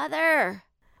 Mother.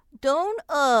 Don't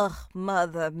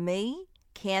mother me.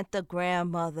 Can't the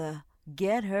grandmother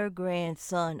get her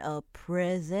grandson a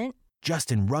present?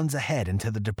 Justin runs ahead into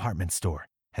the department store,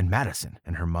 and Madison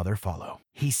and her mother follow.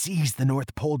 He sees the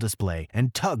North Pole display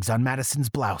and tugs on Madison's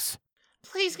blouse.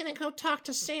 Please, gonna go talk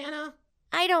to Santa?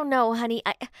 I don't know, honey.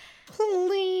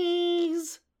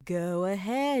 Please. Go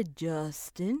ahead,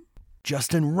 Justin.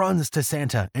 Justin runs to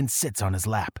Santa and sits on his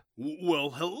lap.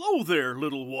 Well, hello there,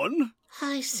 little one.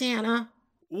 Hi, Santa.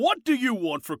 What do you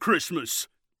want for Christmas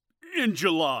in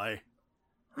July?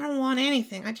 I don't want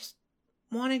anything. I just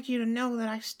wanted you to know that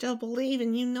I still believe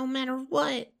in you no matter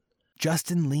what.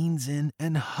 Justin leans in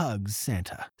and hugs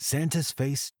Santa. Santa's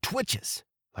face twitches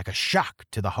like a shock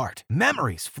to the heart.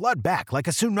 Memories flood back like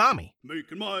a tsunami.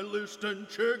 Making my list and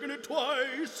checking it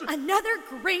twice. Another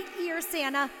great year,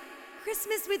 Santa.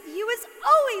 Christmas with you is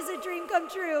always a dream come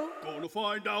true. Gonna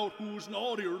find out who's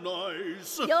naughty or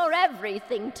nice. You're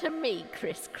everything to me,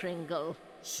 Kris Kringle.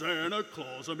 Santa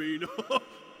Claus,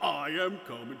 I am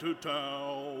coming to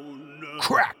town.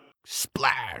 Crack,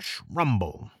 splash,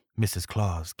 rumble. Mrs.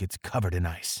 Claus gets covered in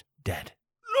ice, dead.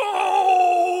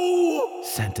 No!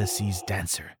 Santa sees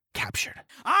Dancer, captured.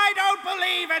 I don't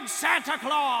believe in Santa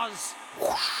Claus!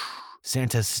 Whoosh.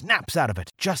 Santa snaps out of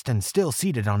it. Justin still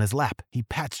seated on his lap. He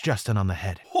pats Justin on the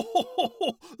head.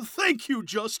 Thank you,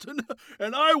 Justin,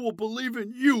 and I will believe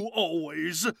in you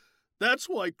always. That's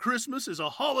why Christmas is a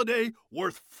holiday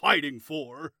worth fighting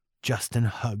for. Justin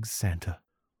hugs Santa.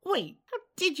 Wait, how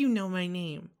did you know my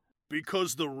name?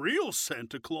 Because the real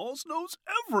Santa Claus knows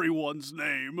everyone's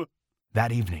name.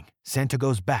 That evening, Santa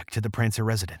goes back to the Prancer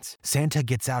residence. Santa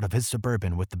gets out of his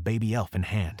Suburban with the baby elf in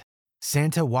hand.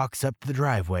 Santa walks up the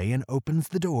driveway and opens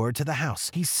the door to the house.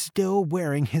 He's still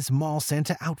wearing his Mall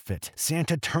Santa outfit.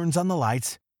 Santa turns on the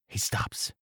lights. He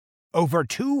stops. Over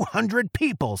 200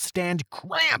 people stand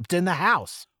cramped in the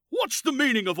house. What's the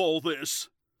meaning of all this?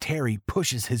 Terry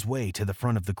pushes his way to the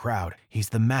front of the crowd. He's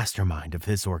the mastermind of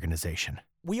this organization.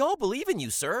 We all believe in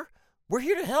you, sir. We're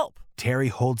here to help. Terry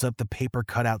holds up the paper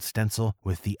cutout stencil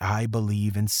with the I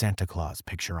Believe in Santa Claus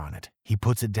picture on it. He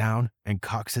puts it down and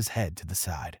cocks his head to the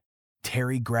side.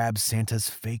 Terry grabs Santa's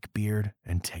fake beard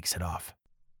and takes it off.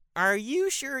 Are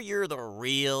you sure you're the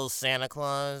real Santa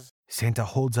Claus? Santa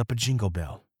holds up a jingle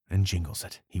bell and jingles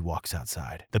it. He walks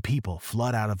outside. The people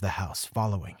flood out of the house,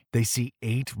 following. They see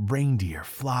 8 reindeer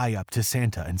fly up to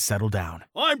Santa and settle down.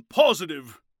 I'm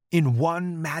positive. In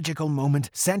one magical moment,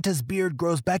 Santa's beard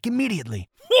grows back immediately.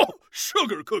 Whoa,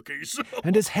 sugar cookies!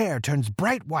 And his hair turns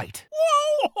bright white.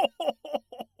 Whoa!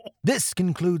 This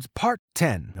concludes part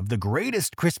 10 of the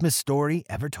greatest Christmas story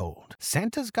ever told.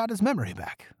 Santa's got his memory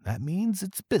back. That means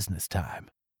it's business time.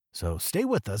 So stay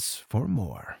with us for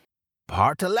more.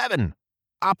 Part 11.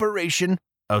 Operation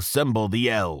Assemble the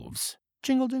Elves.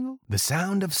 Jingle, jingle. The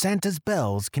sound of Santa's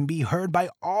bells can be heard by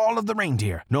all of the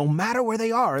reindeer, no matter where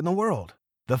they are in the world.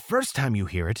 The first time you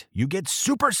hear it, you get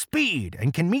super speed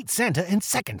and can meet Santa in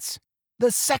seconds.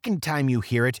 The second time you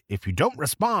hear it, if you don't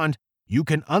respond, you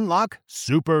can unlock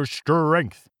super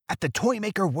strength. At the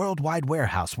Toymaker Worldwide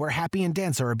Warehouse, where Happy and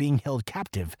Dancer are being held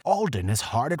captive, Alden is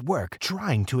hard at work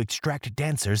trying to extract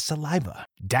Dancer's saliva.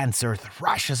 Dancer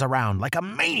thrashes around like a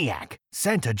maniac.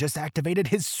 Santa just activated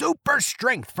his super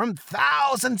strength from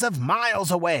thousands of miles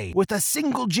away with a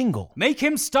single jingle. Make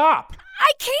him stop!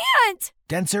 I can't!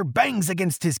 Dancer bangs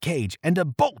against his cage, and a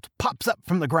bolt pops up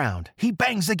from the ground. He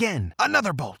bangs again.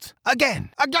 Another bolt.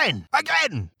 Again.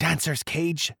 Dancer's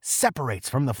cage separates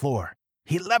from the floor.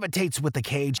 He levitates with the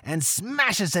cage and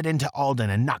smashes it into Alden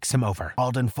and knocks him over.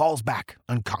 Alden falls back,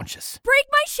 unconscious. Break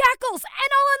my shackles,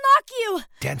 and I'll unlock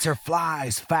you! Dancer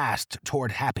flies fast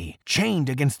toward Happy, chained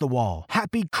against the wall.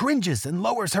 Happy cringes and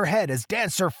lowers her head as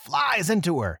Dancer flies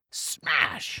into her.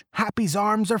 Smash! Happy's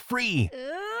arms are free.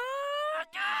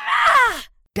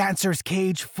 Dancer's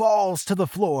cage falls to the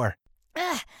floor.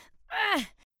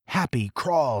 Happy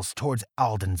crawls towards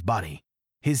Alden's body.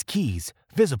 His keys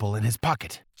visible in his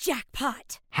pocket.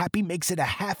 Jackpot! Happy makes it a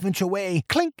half-inch away.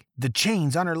 Clink! The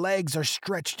chains on her legs are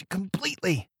stretched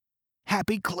completely.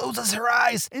 Happy closes her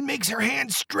eyes and makes her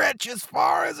hand stretch as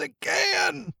far as it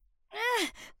can.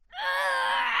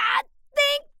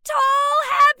 Think tall,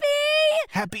 Happy!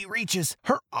 Happy reaches.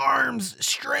 Her arms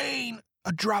strain.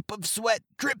 A drop of sweat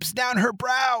drips down her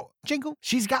brow. Jingle.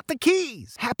 She's got the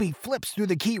keys. Happy flips through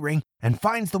the key ring and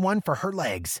finds the one for her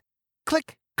legs.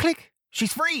 Click, click.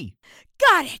 She's free.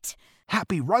 Got it.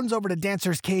 Happy runs over to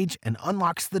Dancer's cage and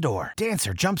unlocks the door.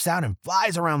 Dancer jumps out and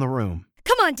flies around the room.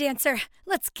 Come on, Dancer.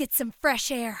 Let's get some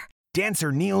fresh air.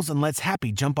 Dancer kneels and lets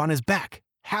Happy jump on his back.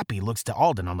 Happy looks to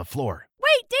Alden on the floor.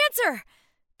 Wait, Dancer!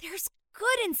 There's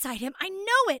good inside him. I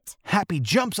know it. Happy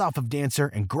jumps off of Dancer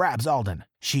and grabs Alden.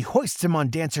 She hoists him on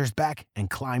Dancer's back and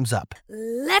climbs up.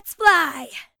 Let's fly.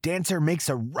 Dancer makes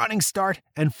a running start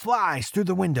and flies through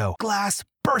the window, glass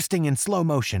bursting in slow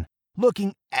motion,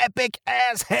 looking epic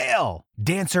as hell.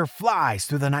 Dancer flies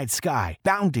through the night sky,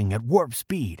 bounding at warp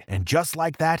speed. And just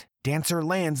like that, Dancer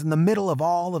lands in the middle of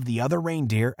all of the other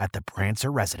reindeer at the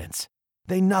Prancer residence.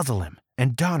 They nuzzle him,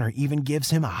 and Donner even gives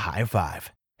him a high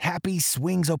five. Happy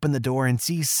swings open the door and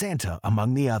sees Santa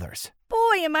among the others.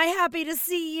 Boy, am I happy to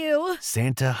see you.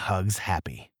 Santa hugs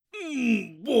Happy.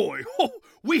 Boy,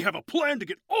 we have a plan to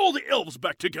get all the elves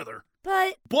back together.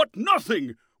 But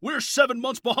nothing. We're 7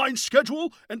 months behind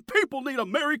schedule, and people need a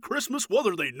Merry Christmas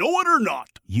whether they know it or not.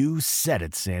 You said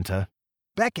it, Santa.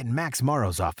 Back in Max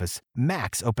Morrow's office,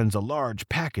 Max opens a large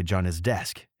package on his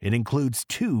desk. It includes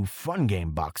 2 fun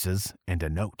game boxes and a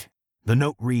note. The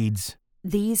note reads,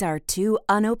 "These are 2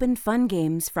 unopened fun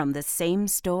games from the same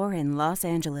store in Los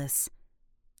Angeles.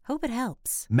 Hope it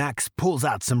helps." Max pulls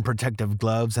out some protective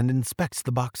gloves and inspects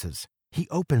the boxes. He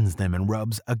opens them and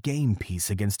rubs a game piece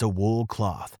against a wool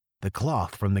cloth. The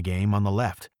cloth from the game on the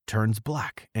left turns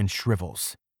black and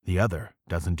shrivels. The other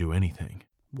doesn't do anything.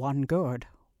 One good,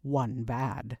 one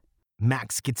bad.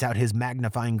 Max gets out his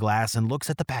magnifying glass and looks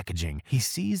at the packaging. He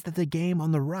sees that the game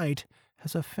on the right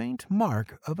has a faint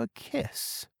mark of a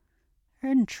kiss.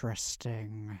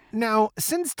 Interesting. Now,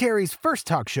 since Terry's first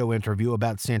talk show interview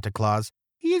about Santa Claus,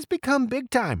 he has become big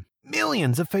time.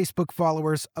 Millions of Facebook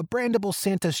followers, a brandable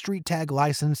Santa street tag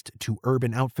licensed to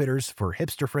Urban Outfitters for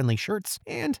hipster-friendly shirts,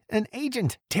 and an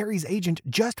agent. Terry's agent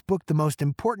just booked the most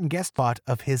important guest spot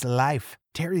of his life.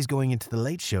 Terry's going into The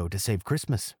Late Show to save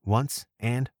Christmas once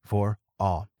and for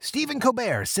all. Stephen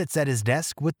Colbert sits at his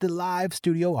desk with the live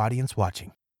studio audience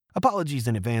watching. Apologies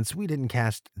in advance, we didn't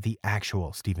cast the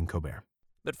actual Stephen Colbert.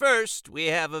 But first, we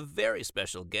have a very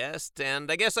special guest,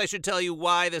 and I guess I should tell you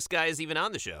why this guy is even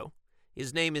on the show.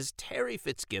 His name is Terry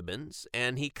Fitzgibbons,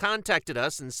 and he contacted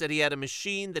us and said he had a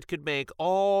machine that could make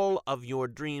all of your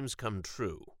dreams come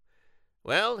true.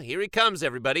 Well, here he comes,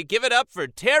 everybody. Give it up for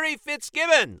Terry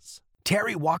Fitzgibbons!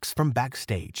 Terry walks from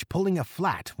backstage, pulling a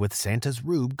flat with Santa's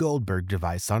Rube Goldberg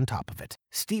device on top of it.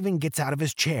 Stephen gets out of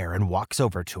his chair and walks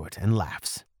over to it and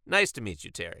laughs. Nice to meet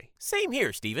you, Terry. Same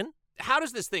here, Stephen. How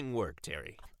does this thing work,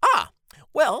 Terry?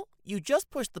 Well, You just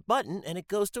push the button and it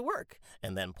goes to work.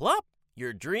 And then plop,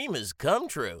 your dream has come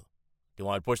true. Do you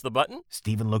want to push the button?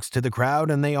 Stephen looks to the crowd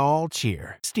and they all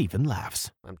cheer. Stephen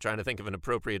laughs. I'm trying to think of an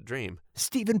appropriate dream.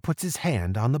 Stephen puts his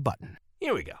hand on the button.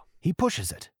 Here we go. He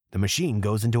pushes it. The machine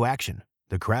goes into action.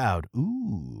 The crowd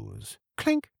oohs.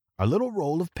 Clink! A little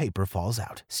roll of paper falls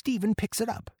out. Stephen picks it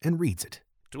up and reads it.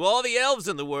 To all the elves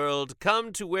in the world,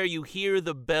 come to where you hear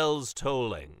the bells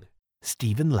tolling.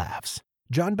 Stephen laughs.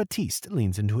 John Baptiste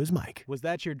leans into his mic. Was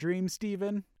that your dream,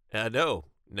 Stephen? No,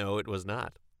 it was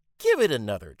not. Give it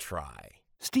another try.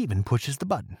 Stephen pushes the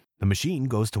button. The machine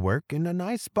goes to work and a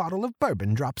nice bottle of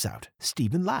bourbon drops out.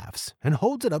 Stephen laughs and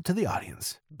holds it up to the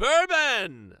audience.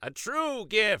 Bourbon! A true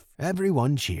gift!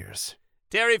 Everyone cheers.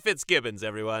 Terry Fitzgibbons,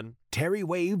 everyone. Terry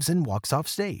waves and walks off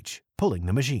stage, pulling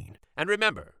the machine. And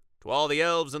remember, to all the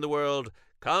elves in the world,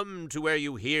 come to where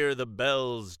you hear the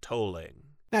bells tolling.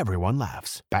 Everyone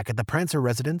laughs. Back at the Prancer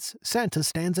residence, Santa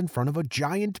stands in front of a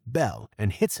giant bell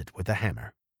and hits it with a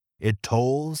hammer. It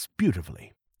tolls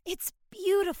beautifully. It's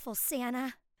beautiful,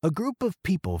 Santa. A group of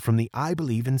people from the I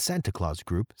Believe in Santa Claus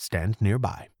group stand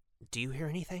nearby. Do you hear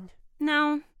anything?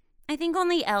 No, I think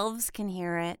only elves can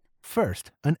hear it.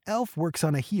 First, an elf works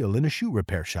on a heel in a shoe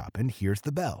repair shop and hears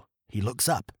the bell. He looks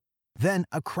up. Then,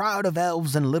 a crowd of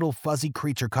elves in little fuzzy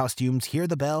creature costumes hear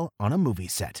the bell on a movie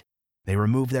set. They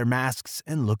remove their masks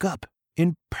and look up.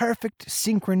 In perfect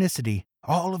synchronicity,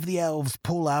 all of the elves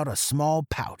pull out a small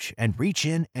pouch and reach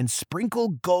in and sprinkle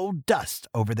gold dust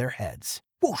over their heads.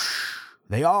 Whoosh!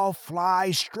 They all fly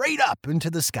straight up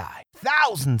into the sky.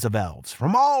 Thousands of elves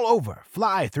from all over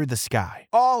fly through the sky,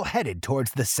 all headed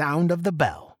towards the sound of the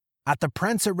bell. At the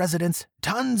Prancer residence,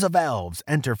 tons of elves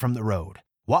enter from the road,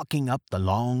 walking up the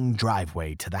long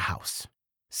driveway to the house.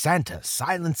 Santa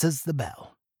silences the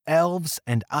bell. Elves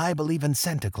and I Believe in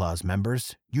Santa Claus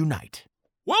members unite.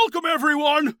 Welcome,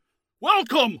 everyone!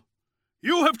 Welcome!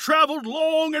 You have traveled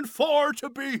long and far to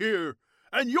be here,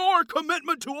 and your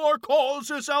commitment to our cause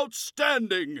is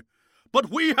outstanding. But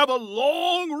we have a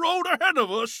long road ahead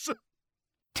of us.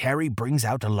 Terry brings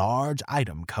out a large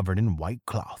item covered in white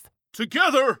cloth.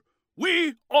 Together,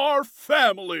 we are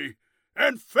family,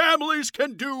 and families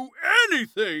can do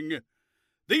anything.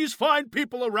 These fine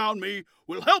people around me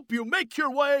will help you make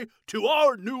your way to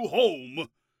our new home.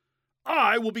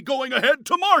 I will be going ahead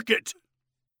to market.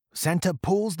 Santa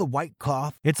pulls the white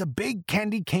cloth. It's a big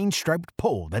candy cane striped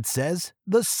pole that says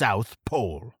the South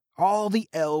Pole. All the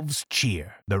elves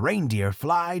cheer. The reindeer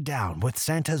fly down with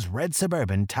Santa's red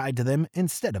Suburban tied to them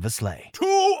instead of a sleigh. To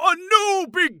a new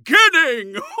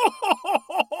beginning!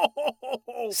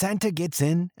 Santa gets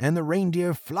in and the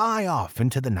reindeer fly off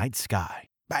into the night sky.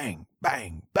 Bang,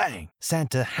 bang, bang.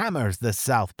 Santa hammers the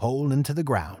South Pole into the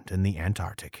ground in the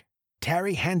Antarctic.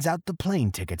 Terry hands out the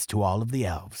plane tickets to all of the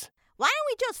elves. Why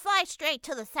don't we just fly straight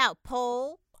to the South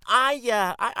Pole?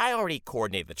 I already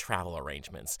coordinated the travel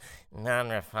arrangements.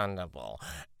 Non-refundable.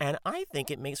 And I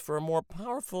think it makes for a more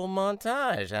powerful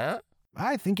montage, huh?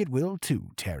 I think it will too,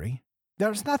 Terry.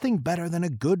 There's nothing better than a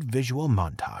good visual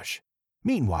montage.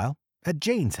 Meanwhile, at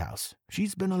Jane's house,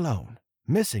 she's been alone,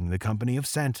 missing the company of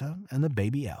Santa and the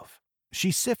baby elf.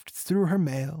 She sifts through her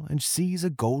mail and sees a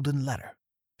golden letter.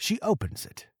 She opens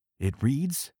it. It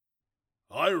reads,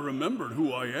 I remembered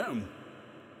who I am,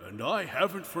 and I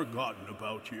haven't forgotten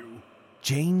about you.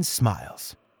 Jane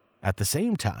smiles. At the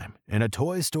same time, in a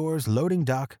toy store's loading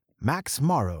dock, Max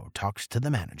Morrow talks to the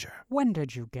manager. When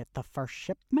did you get the first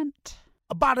shipment?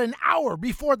 About an hour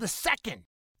before the second.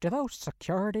 Do those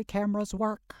security cameras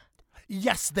work?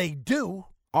 Yes, they do.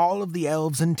 All of the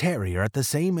elves and Terry are at the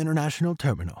same international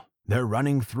terminal. They're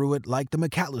running through it like the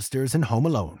McAllisters in Home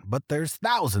Alone, but there's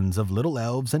thousands of little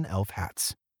elves in elf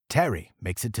hats. Terry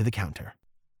makes it to the counter.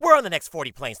 We're on the next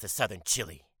 40 planes to southern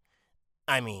Chile.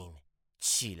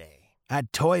 Chile.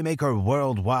 At Toymaker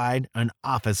Worldwide, an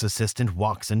office assistant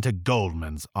walks into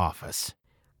Goldman's office.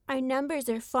 Our numbers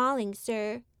are falling,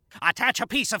 sir. Attach a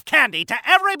piece of candy to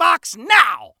every box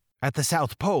now! At the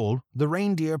South Pole, the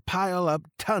reindeer pile up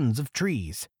tons of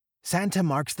trees. Santa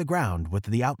marks the ground with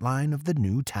the outline of the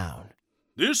new town.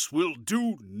 This will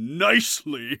do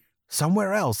nicely.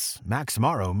 Somewhere else, Max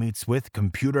Morrow meets with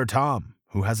Computer Tom,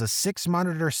 who has a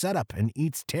 6-monitor setup and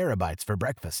eats terabytes for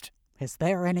breakfast. Is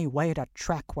there any way to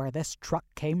track where this truck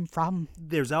came from?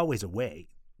 There's always a way.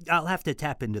 I'll have to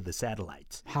tap into the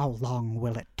satellites. How long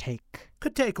will it take?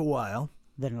 Could take a while.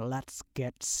 Then let's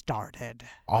get started.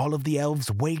 All of the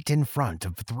elves wait in front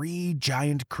of 3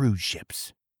 giant cruise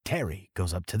ships. Terry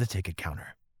goes up to the ticket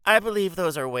counter. I believe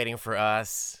those are waiting for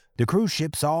us. The cruise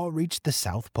ships all reach the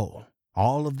South Pole.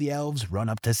 All of the elves run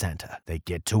up to Santa. They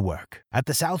get to work. At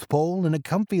the South Pole, in a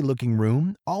comfy-looking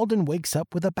room, Alden wakes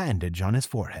up with a bandage on his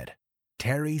forehead.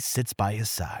 Terry sits by his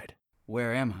side.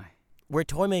 Where am I? Where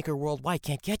Toymaker Worldwide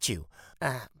can't get you.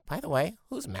 By the way,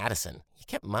 who's Madison? You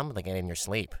kept mumbling it in your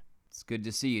sleep. It's good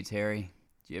to see you, Terry.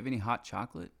 Do you have any hot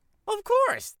chocolate? Of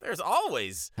course, there's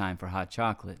always. Time for hot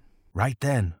chocolate. Right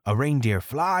then, a reindeer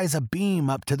flies a beam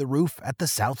up to the roof at the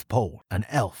South Pole. An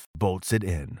elf bolts it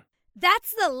in.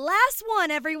 That's the last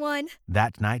one, everyone.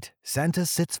 That night, Santa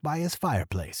sits by his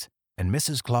fireplace, and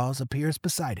Mrs. Claus appears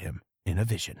beside him in a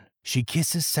vision. She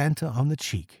kisses Santa on the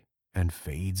cheek and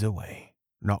fades away.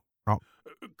 No.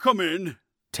 Come in.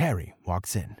 Terry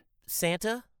walks in.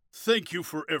 Santa? Thank you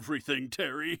for everything,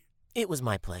 Terry. It was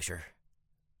my pleasure.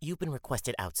 You've been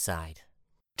requested outside.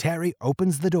 Terry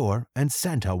opens the door, and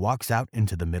Santa walks out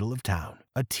into the middle of town.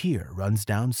 A tear runs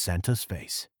down Santa's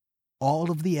face.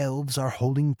 All of the elves are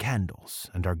holding candles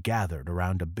and are gathered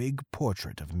around a big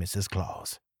portrait of Mrs.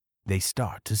 Claus. They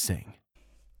start to sing.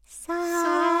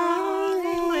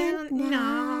 Silent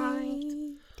night,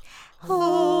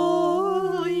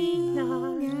 holy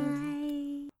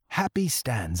night. Happy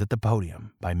stands at the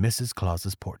podium by Mrs.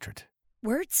 Claus's portrait.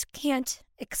 Words can't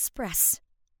express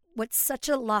what such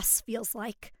a loss feels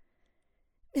like.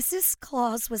 Mrs.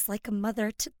 Claus was like a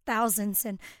mother to thousands,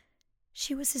 and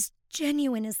she was as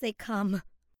genuine as they come.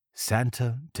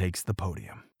 Santa takes the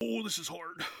podium. Oh, this is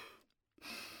hard.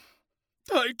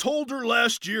 I told her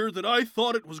last year that I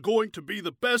thought it was going to be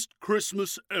the best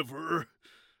Christmas ever,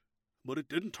 but it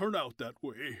didn't turn out that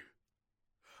way.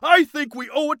 I think we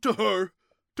owe it to her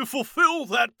to fulfill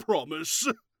that promise.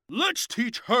 Let's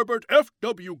teach Herbert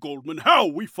F.W. Goldman how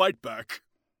we fight back.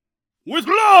 With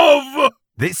love!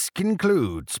 This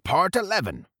concludes part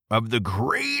 11 of the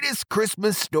greatest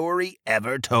Christmas story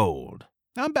ever told.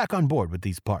 I'm back on board with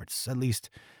these parts. At least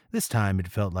this time it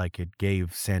felt like it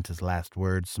gave Santa's last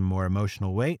words some more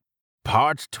emotional weight.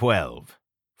 Part 12.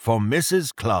 For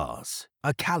Mrs. Claus.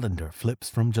 A calendar flips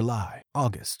from July,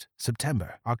 August,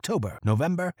 September, October,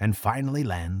 November, and finally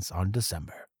lands on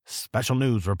December. Special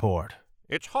news report.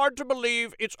 It's hard to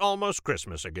believe it's almost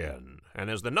Christmas again, and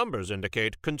as the numbers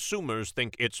indicate, consumers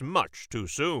think it's much too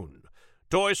soon.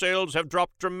 Toy sales have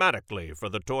dropped dramatically for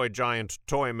the toy giant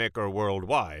Toymaker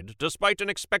Worldwide, despite an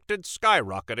expected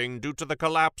skyrocketing due to the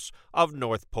collapse of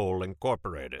North Pole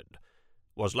Incorporated.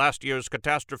 Was last year's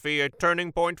catastrophe a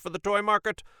turning point for the toy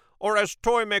market, or has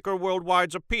Toymaker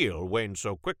Worldwide's appeal waned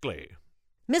so quickly?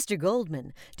 Mr.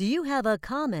 Goldman, do you have a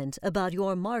comment about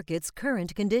your market's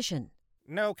current condition?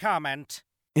 No comment.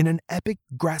 In an epic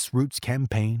grassroots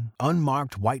campaign,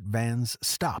 unmarked white vans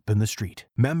stop in the street.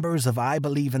 Members of I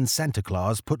Believe in Santa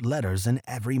Claus put letters in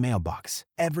every mailbox.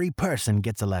 Every person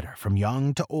gets a letter, from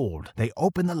young to old. They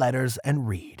open the letters and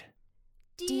read.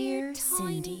 Dear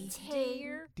Cindy.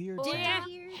 Dear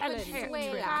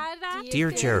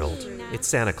Dear Gerald, it's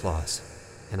Santa Claus,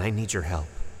 and I need your help.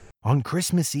 On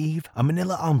Christmas Eve, a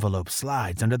manila envelope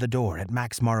slides under the door at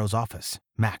Max Morrow's office.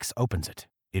 Max opens it.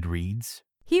 It reads,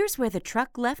 Here's where the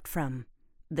truck left from.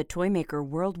 The Toymaker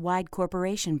Worldwide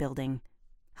Corporation building.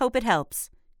 Hope it helps.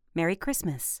 Merry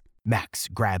Christmas. Max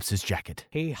grabs his jacket.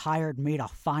 He hired me to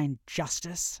find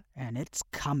justice, and it's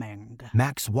coming.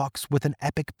 Max walks with an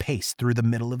epic pace through the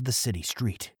middle of the city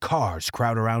street. Cars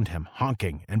crowd around him,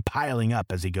 honking and piling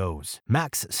up as he goes.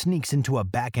 Max sneaks into a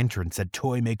back entrance at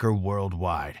Toymaker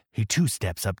Worldwide. He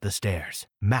two-steps up the stairs.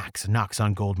 Max knocks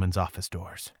on Goldman's office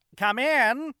doors. Come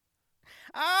in.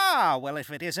 Ah, well, if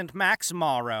it isn't Max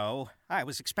Morrow, I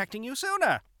was expecting you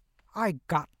sooner. I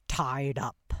got tied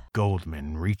up.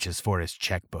 Goldman reaches for his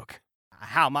checkbook.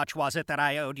 How much was it that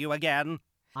I owed you again?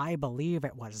 I believe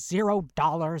it was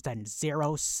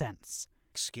 $0.00.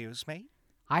 Excuse me?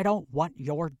 I don't want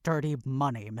your dirty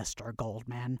money, Mr.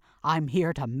 Goldman. I'm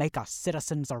here to make a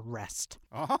citizen's arrest.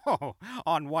 Oh,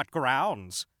 on what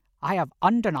grounds? I have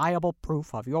undeniable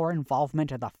proof of your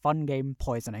involvement in the fun game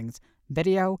poisonings.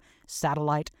 Video,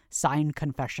 satellite, signed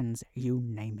confessions, you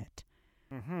name it.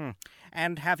 Mm-hmm.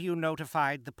 And have you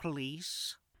notified the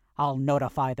police? I'll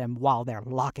notify them while they're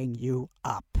locking you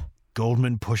up.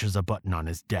 Goldman pushes a button on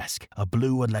his desk. A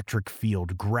blue electric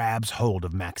field grabs hold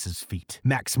of Max's feet.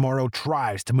 Max Morrow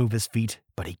tries to move his feet,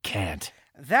 but he can't.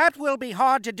 That will be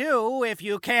hard to do if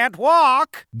you can't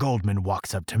walk. Goldman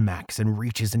walks up to Max and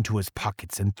reaches into his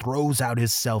pockets and throws out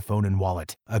his cell phone and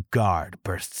wallet. A guard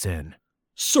bursts in.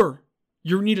 Sir,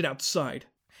 you're needed outside.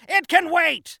 It can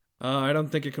wait! I don't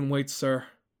think it can wait, sir.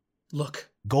 Look.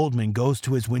 Goldman goes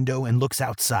to his window and looks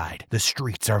outside. The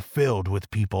streets are filled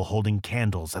with people holding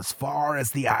candles as far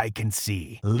as the eye can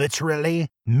see. Literally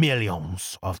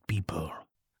millions of people.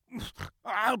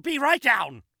 I'll be right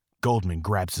down. Goldman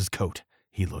grabs his coat.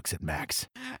 He looks at Max.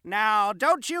 Now,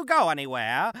 don't you go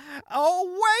anywhere.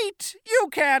 Oh, wait! You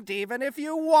can't even if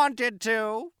you wanted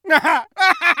to.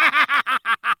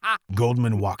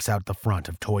 Goldman walks out the front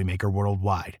of Toymaker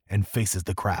Worldwide and faces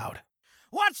the crowd.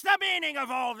 What's the meaning of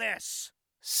all this?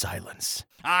 Silence.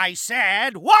 I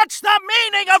said, what's the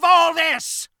meaning of all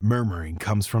this? Murmuring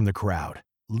comes from the crowd.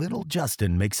 Little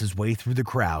Justin makes his way through the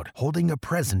crowd, holding a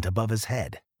present above his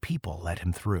head. People let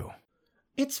him through.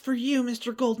 It's for you,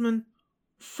 Mr. Goldman.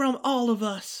 From all of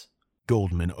us.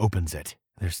 Goldman opens it.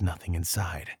 There's nothing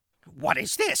inside. What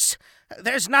is this?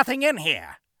 There's nothing in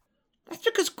here. That's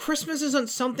because Christmas isn't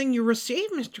something you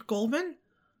receive, Mr. Goldman.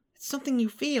 It's something you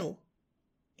feel.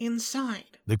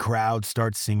 Inside. The crowd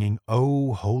starts singing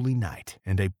 "Oh Holy Night,"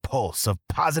 and a pulse of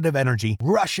positive energy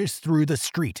rushes through the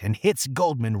street and hits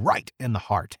Goldman right in the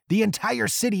heart. The entire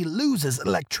city loses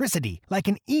electricity like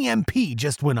an EMP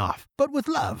just went off, but with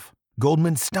love.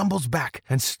 Goldman stumbles back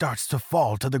and starts to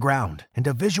fall to the ground, and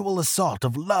a visual assault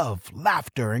of love,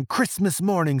 laughter, and Christmas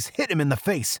mornings hit him in the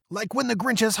face, like when the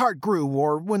Grinch's heart grew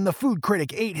or when the food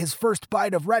critic ate his first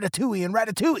bite of ratatouille in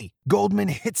Ratatouille. Goldman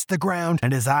hits the ground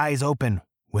and his eyes open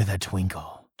with a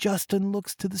twinkle. Justin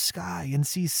looks to the sky and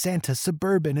sees Santa,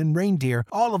 Suburban, and reindeer.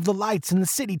 All of the lights in the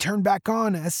city turn back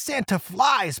on as Santa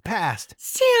flies past.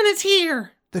 Santa's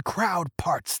here! The crowd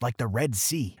parts like the Red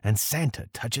Sea, and Santa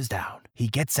touches down. He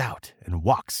gets out and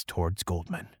walks towards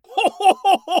Goldman. Ho,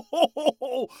 ho, ho, ho, ho,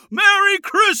 ho. Merry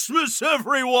Christmas,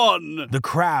 everyone! The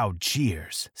crowd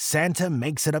cheers. Santa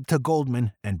makes it up to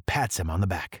Goldman and pats him on the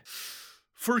back.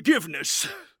 Forgiveness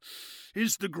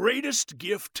is the greatest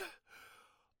gift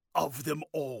of them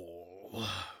all.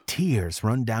 Tears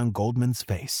run down Goldman's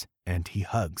face, and he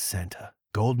hugs Santa.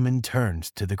 Goldman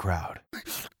turns to the crowd.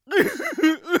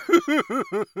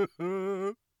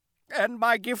 And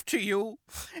my gift to you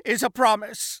is a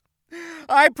promise.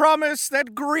 I promise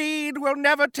that greed will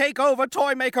never take over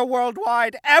Toymaker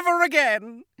Worldwide ever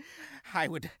again. I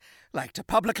would like to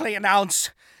publicly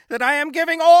announce that I am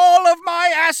giving all of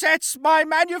my assets, my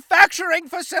manufacturing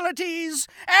facilities,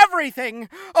 everything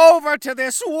over to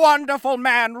this wonderful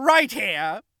man right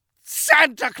here,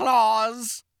 Santa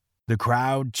Claus. The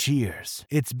crowd cheers.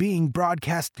 It's being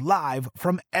broadcast live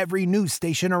from every news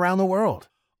station around the world.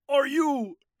 Are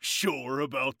you sure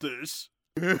about this?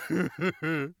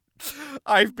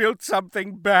 I've built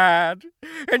something bad,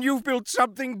 and you've built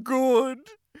something good.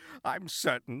 I'm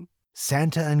certain.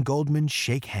 Santa and Goldman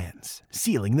shake hands,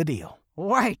 sealing the deal.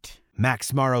 Wait!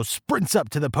 Max Morrow sprints up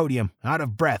to the podium, out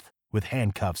of breath, with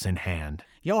handcuffs in hand.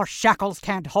 Your shackles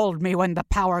can't hold me when the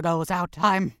power goes out.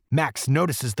 Max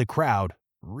notices the crowd,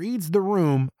 reads the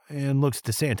room, and looks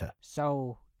to Santa.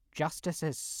 So, justice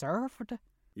is served?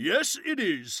 Yes, it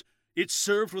is. It's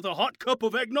served with a hot cup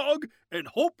of eggnog and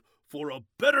hope for a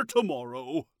better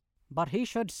tomorrow. But he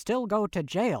should still go to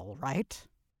jail, right?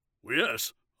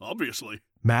 Yes, obviously.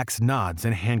 Max nods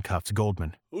and handcuffs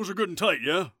Goldman. Those are good and tight,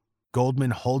 yeah?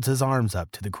 Goldman holds his arms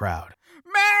up to the crowd.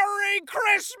 Merry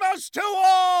Christmas to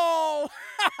all!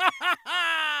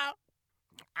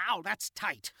 Ow, that's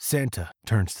tight. Santa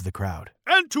turns to the crowd.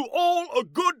 And to all a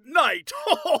good night.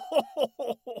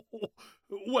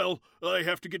 Well, I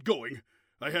have to get going.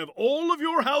 I have all of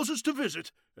your houses to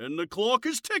visit, and the clock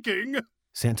is ticking.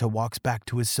 Santa walks back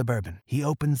to his Suburban. He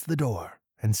opens the door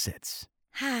and sits.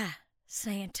 Hi,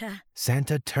 Santa.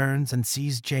 Santa turns and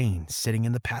sees Jane sitting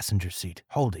in the passenger seat,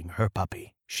 holding her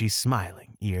puppy. She's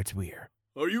smiling ear to ear.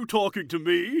 Are you talking to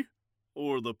me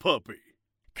or the puppy?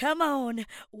 Come on,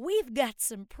 we've got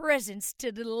some presents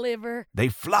to deliver. They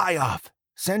fly off.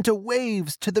 Santa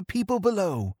waves to the people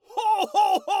below. Ho,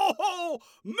 ho, ho, ho!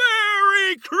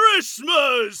 Merry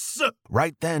Christmas!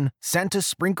 Right then, Santa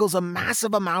sprinkles a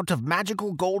massive amount of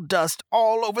magical gold dust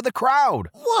all over the crowd.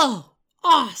 Whoa!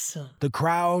 Awesome! The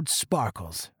crowd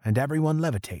sparkles, and everyone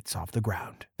levitates off the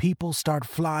ground. People start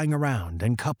flying around,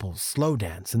 and couples slow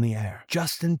dance in the air.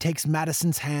 Justin takes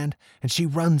Madison's hand, and she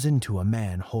runs into a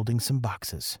man holding some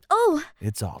boxes. Oh!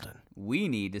 It's Alden. We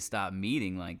need to stop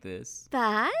meeting like this.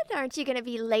 But aren't you going to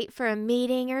be late for a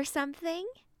meeting or something?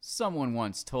 Someone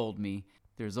once told me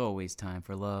there's always time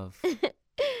for love.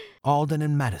 Alden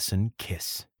and Madison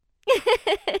kiss.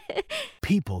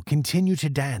 People continue to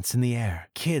dance in the air.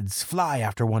 Kids fly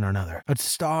after one another. A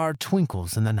star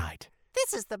twinkles in the night.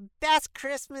 This is the best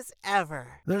Christmas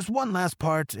ever. There's one last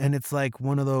part, and it's like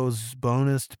one of those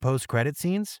bonus post-credit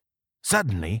scenes.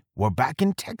 Suddenly, we're back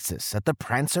in Texas at the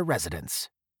Prancer residence.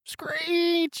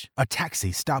 Screech! A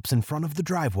taxi stops in front of the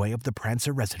driveway of the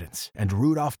Prancer residence, and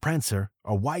Rudolph Prancer,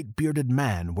 a white bearded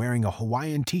man wearing a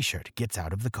Hawaiian t-shirt, gets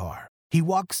out of the car. He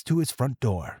walks to his front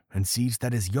door and sees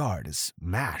that his yard is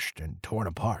mashed and torn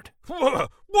apart.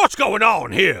 What's going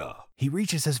on here? He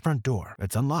reaches his front door.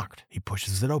 It's unlocked. He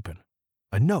pushes it open.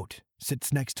 A note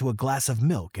sits next to a glass of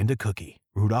milk and a cookie.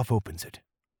 Rudolph opens it.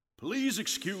 Please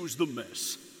excuse the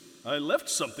mess. I left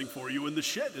something for you in the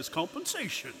shed as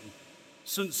compensation.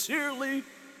 Sincerely,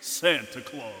 Santa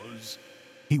Claus.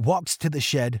 He walks to the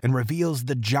shed and reveals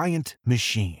the giant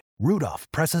machine.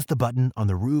 Rudolph presses the button on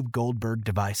the Rube Goldberg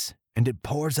device, and it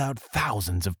pours out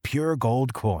thousands of pure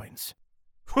gold coins.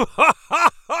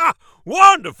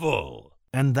 Wonderful!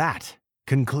 And that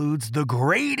concludes the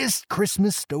greatest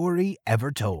Christmas story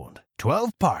ever told.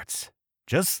 12 parts,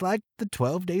 just like the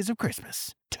 12 Days of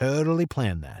Christmas. Totally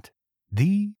planned that.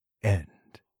 The end.